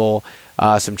table,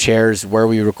 some chairs where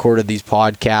we recorded these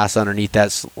podcasts underneath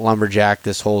that Slumberjack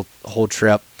this whole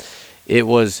trip. It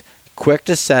was quick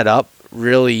to set up,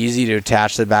 really easy to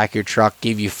attach to the back of your truck,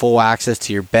 gave you full access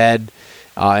to your bed,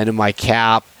 into my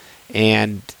cap,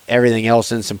 and everything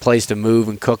else, in some place to move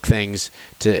and cook things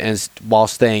while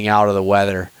staying out of the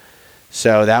weather.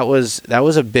 So that was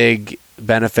a big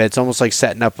benefit. It's almost like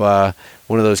setting up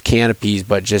one of those canopies,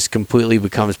 but just completely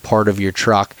becomes part of your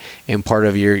truck and part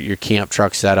of your camp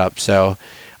truck setup. So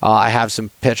I have some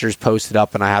pictures posted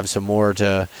up, and I have some more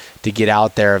to get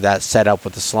out there of that setup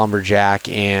with the Slumberjack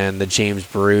and the James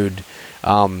Baroud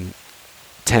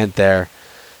tent there.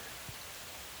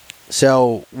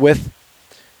 So with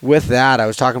that, I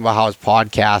was talking about how I was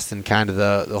podcasting kind of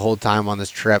the whole time on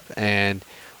this trip, and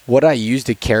what I used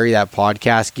to carry that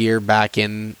podcast gear back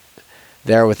in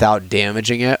there without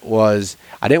damaging it was,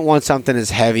 I didn't want something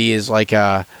as heavy as like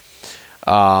a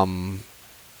I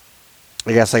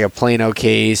guess like a Plano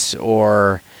case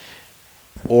or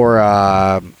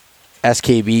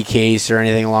SKB case or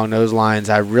anything along those lines.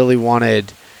 I really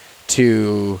wanted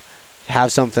to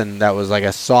have something that was like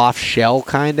a soft shell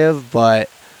kind of, but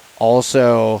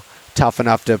also tough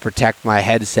enough to protect my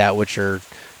headset, which are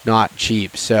not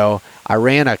cheap. So I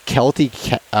ran a Kelty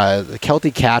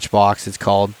Catch Box, it's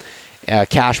called,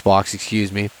 Cash Box,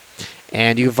 excuse me.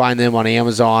 And you can find them on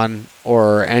Amazon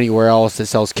or anywhere else that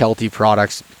sells Kelty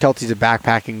products. Kelty's a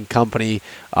backpacking company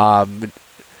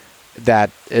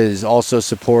that is also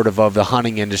supportive of the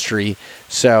hunting industry.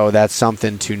 So that's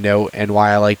something to note, and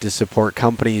why I like to support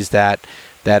companies that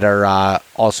are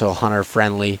also hunter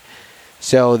friendly.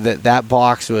 So that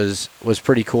box was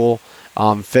pretty cool.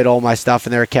 Fit all my stuff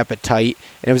in there, kept it tight,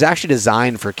 and it was actually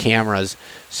designed for cameras.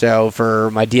 So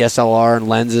for my DSLR and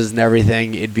lenses and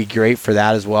everything, it'd be great for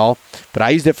that as well. But I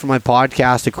used it for my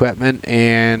podcast equipment,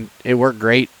 and it worked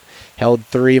great. Held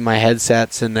 3 of my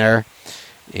headsets in there,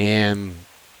 and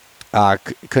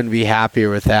couldn't be happier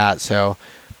with that. So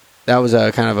that was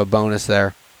a kind of a bonus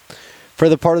there. For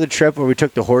the part of the trip where we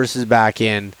took the horses back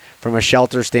in, from a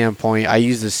shelter standpoint, I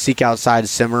used the Seek Outside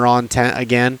Cimarron tent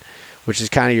again, which is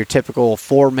kind of your typical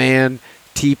 4-man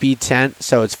teepee tent.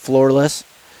 So it's floorless,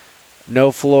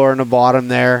 no floor in the bottom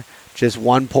there, just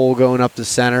one pole going up the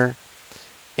center.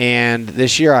 And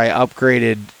this year I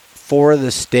upgraded 4 of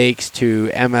the stakes to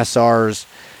MSRs.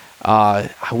 I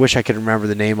wish I could remember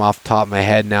the name off the top of my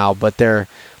head now, but they're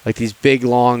like these big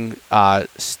long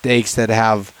stakes that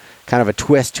have kind of a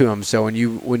twist to them. So when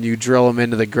you drill them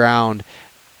into the ground,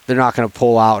 they're not going to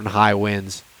pull out in high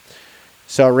winds.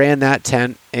 So I ran that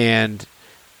tent, and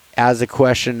as a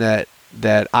question that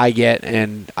I get,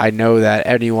 and I know that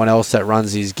anyone else that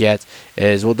runs these gets,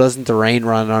 is, well, doesn't the rain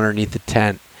run underneath the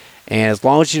tent? And as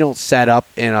long as you don't set up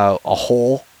in a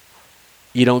hole,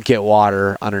 you don't get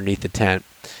water underneath the tent.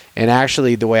 And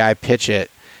actually, the way I pitch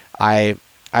it, I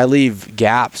leave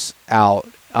gaps out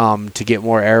to get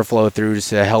more airflow through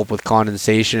to help with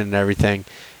condensation and everything.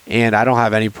 And I don't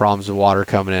have any problems with water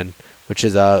coming in, which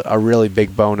is a really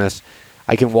big bonus.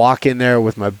 I can walk in there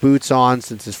with my boots on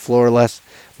since it's floorless,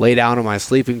 lay down on my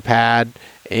sleeping pad,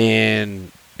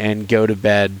 and go to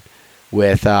bed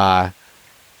without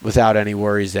any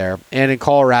worries there. And in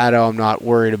Colorado, I'm not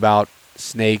worried about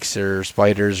snakes or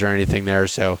spiders or anything there,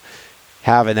 so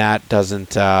having that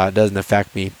doesn't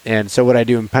affect me. And so what I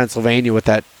do in Pennsylvania with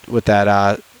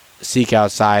that Seek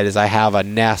Outside is I have a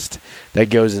nest that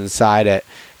goes inside it.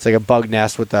 It's like a bug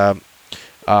nest with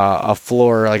a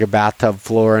floor, like a bathtub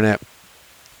floor in it,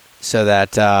 so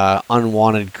that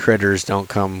unwanted critters don't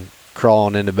come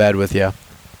crawling into bed with you.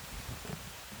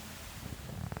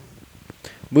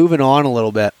 Moving on a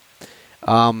little bit,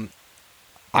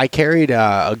 I carried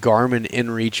a Garmin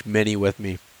InReach Mini with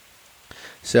me.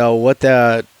 So what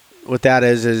that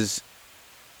is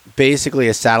basically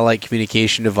a satellite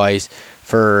communication device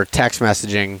for text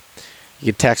messaging.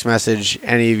 You can text message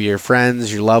any of your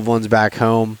friends, your loved ones back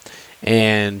home,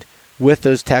 and with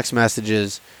those text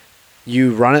messages,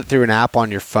 you run it through an app on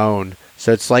your phone.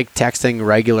 So it's like texting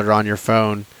regular on your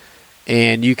phone,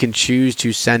 and you can choose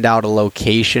to send out a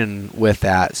location with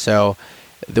that. So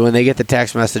when they get the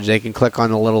text message, they can click on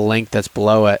the little link that's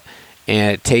below it,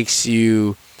 and it takes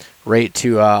you right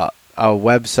to a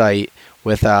website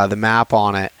with the map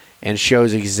on it, and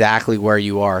shows exactly where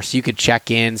you are. So you could check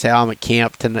in, say, I'm at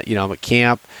camp tonight, I'm at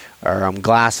camp, or I'm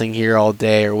glassing here all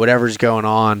day, or whatever's going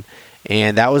on.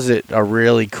 And that was a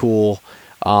really cool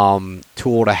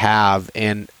tool to have.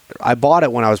 And I bought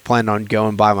it when I was planning on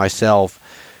going by myself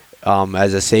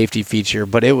as a safety feature,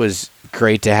 but it was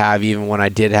great to have even when I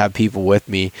did have people with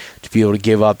me, to be able to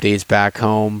give updates back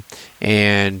home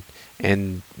and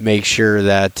make sure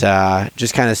that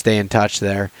just kind of stay in touch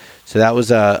there. So that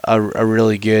was a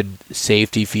really good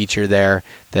safety feature there,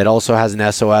 that also has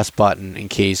an SOS button in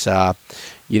case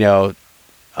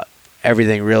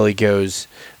everything really goes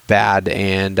bad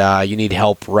and you need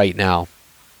help right now.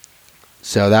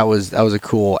 So that was a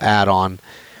cool add-on.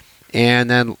 And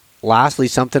then lastly,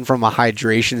 something from a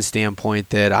hydration standpoint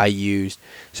that I used.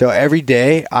 So every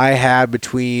day I had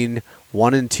between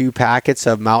 1 and 2 packets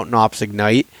of Mountain Ops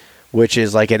Ignite, which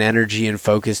is like an energy and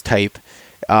focus type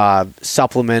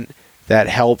supplement that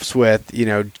helps with,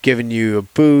 giving you a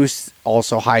boost,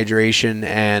 also hydration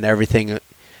and everything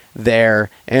there,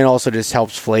 and also just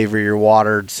helps flavor your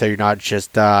water so you're not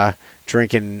just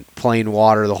drinking plain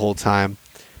water the whole time.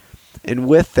 And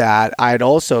with that, I'd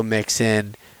also mix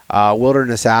in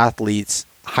Wilderness Athletes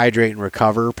Hydrate and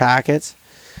Recover packets.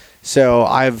 So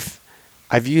I've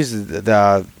used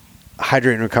the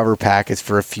Hydrate and Recover packets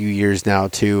for a few years now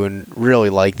too, and really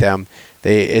like them.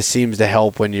 It seems to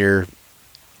help when you're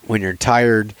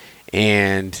tired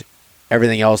and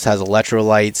everything else has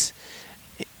electrolytes.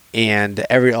 and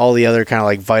all the other kind of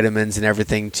like vitamins and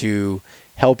everything to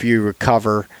help you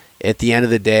recover at the end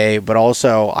of the day. But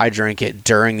also I drink it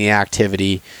during the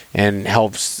activity and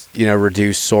helps,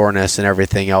 reduce soreness and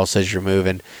everything else as you're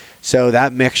moving. So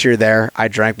that mixture there, I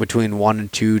drank between 1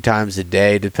 and 2 times a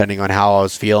day, depending on how I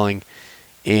was feeling,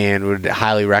 and would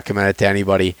highly recommend it to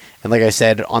anybody. And like I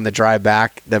said, on the drive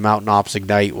back, the Mountain Ops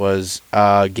Ignite was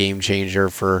a game changer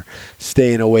for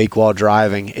staying awake while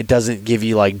driving. It doesn't give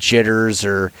you like jitters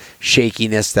or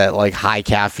shakiness that like high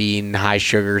caffeine, high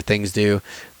sugar things do,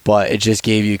 but it just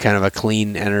gave you kind of a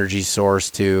clean energy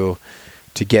source to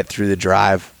get through the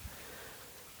drive.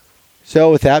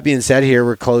 So with that being said, here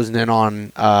we're closing in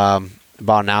on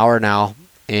about an hour now,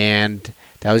 and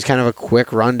that was kind of a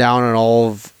quick rundown on all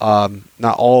of,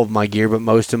 not all of my gear, but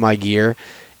most of my gear,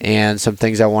 and some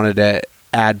things I wanted to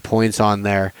add points on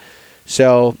there.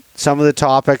 So some of the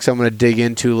topics I'm going to dig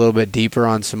into a little bit deeper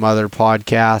on some other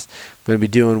podcasts. I'm going to be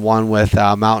doing one with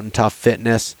Mountain Tough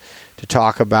Fitness to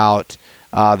talk about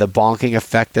the bonking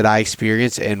effect that I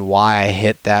experienced and why I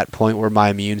hit that point where my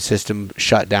immune system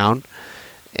shut down,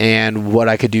 and what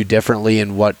I could do differently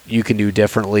and what you can do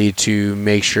differently to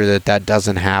make sure that that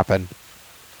doesn't happen.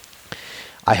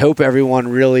 I hope everyone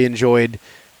really enjoyed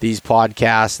these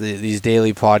podcasts. These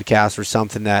daily podcasts were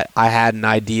something that I had an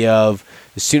idea of.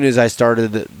 As soon as I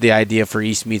started the idea for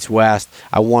East Meets West,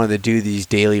 I wanted to do these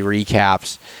daily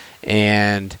recaps,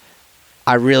 and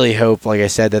I really hope, like I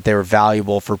said, that they were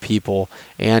valuable for people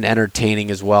and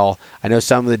entertaining as well. I know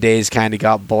some of the days kind of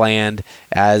got bland,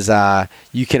 as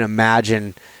you can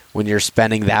imagine when you're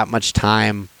spending that much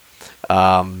time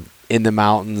in the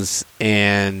mountains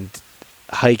and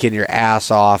hiking your ass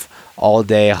off all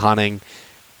day hunting.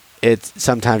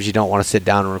 Sometimes you don't want to sit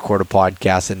down and record a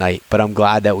podcast at night, but I'm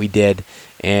glad that we did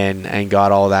and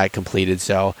got all that completed.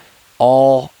 So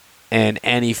all and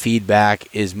any feedback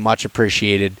is much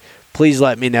appreciated. Please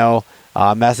let me know.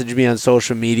 Message me on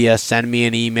social media. Send me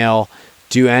an email.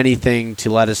 Do anything to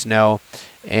let us know.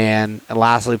 And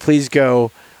lastly, please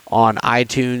go on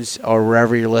iTunes or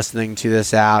wherever you're listening to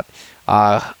this at.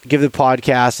 Give the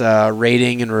podcast a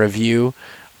rating and a review.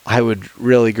 I would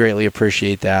really greatly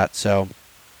appreciate that. So,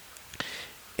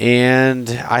 and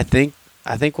I think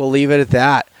we'll leave it at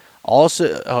that.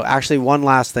 Also, actually, one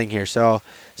last thing here. So,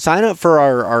 sign up for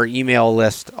our email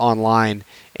list online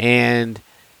and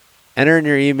enter in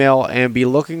your email and be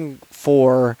looking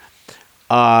for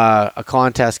a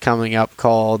contest coming up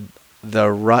called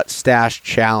the Rut Stash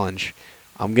Challenge.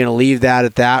 I'm going to leave that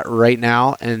at that right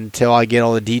now until I get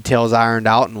all the details ironed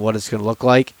out and what it's going to look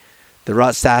like. The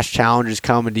Rut Stash Challenge is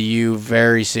coming to you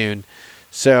very soon.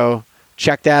 So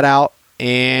check that out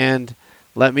and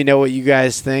let me know what you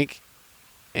guys think.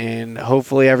 And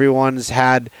hopefully everyone's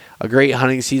had a great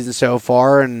hunting season so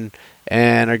far and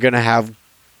are going to have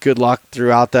good luck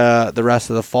throughout the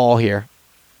rest of the fall here.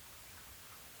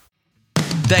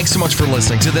 Thanks so much for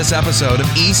listening to this episode of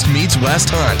East Meets West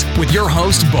Hunt with your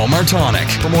host, Bo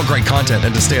Martonic. For more great content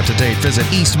and to stay up to date, visit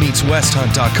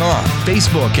eastmeetswesthunt.com,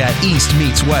 Facebook at East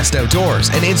Meets West Outdoors,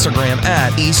 and Instagram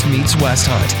at East Meets West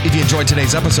Hunt. If you enjoyed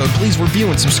today's episode, please review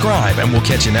and subscribe, and we'll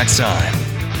catch you next time.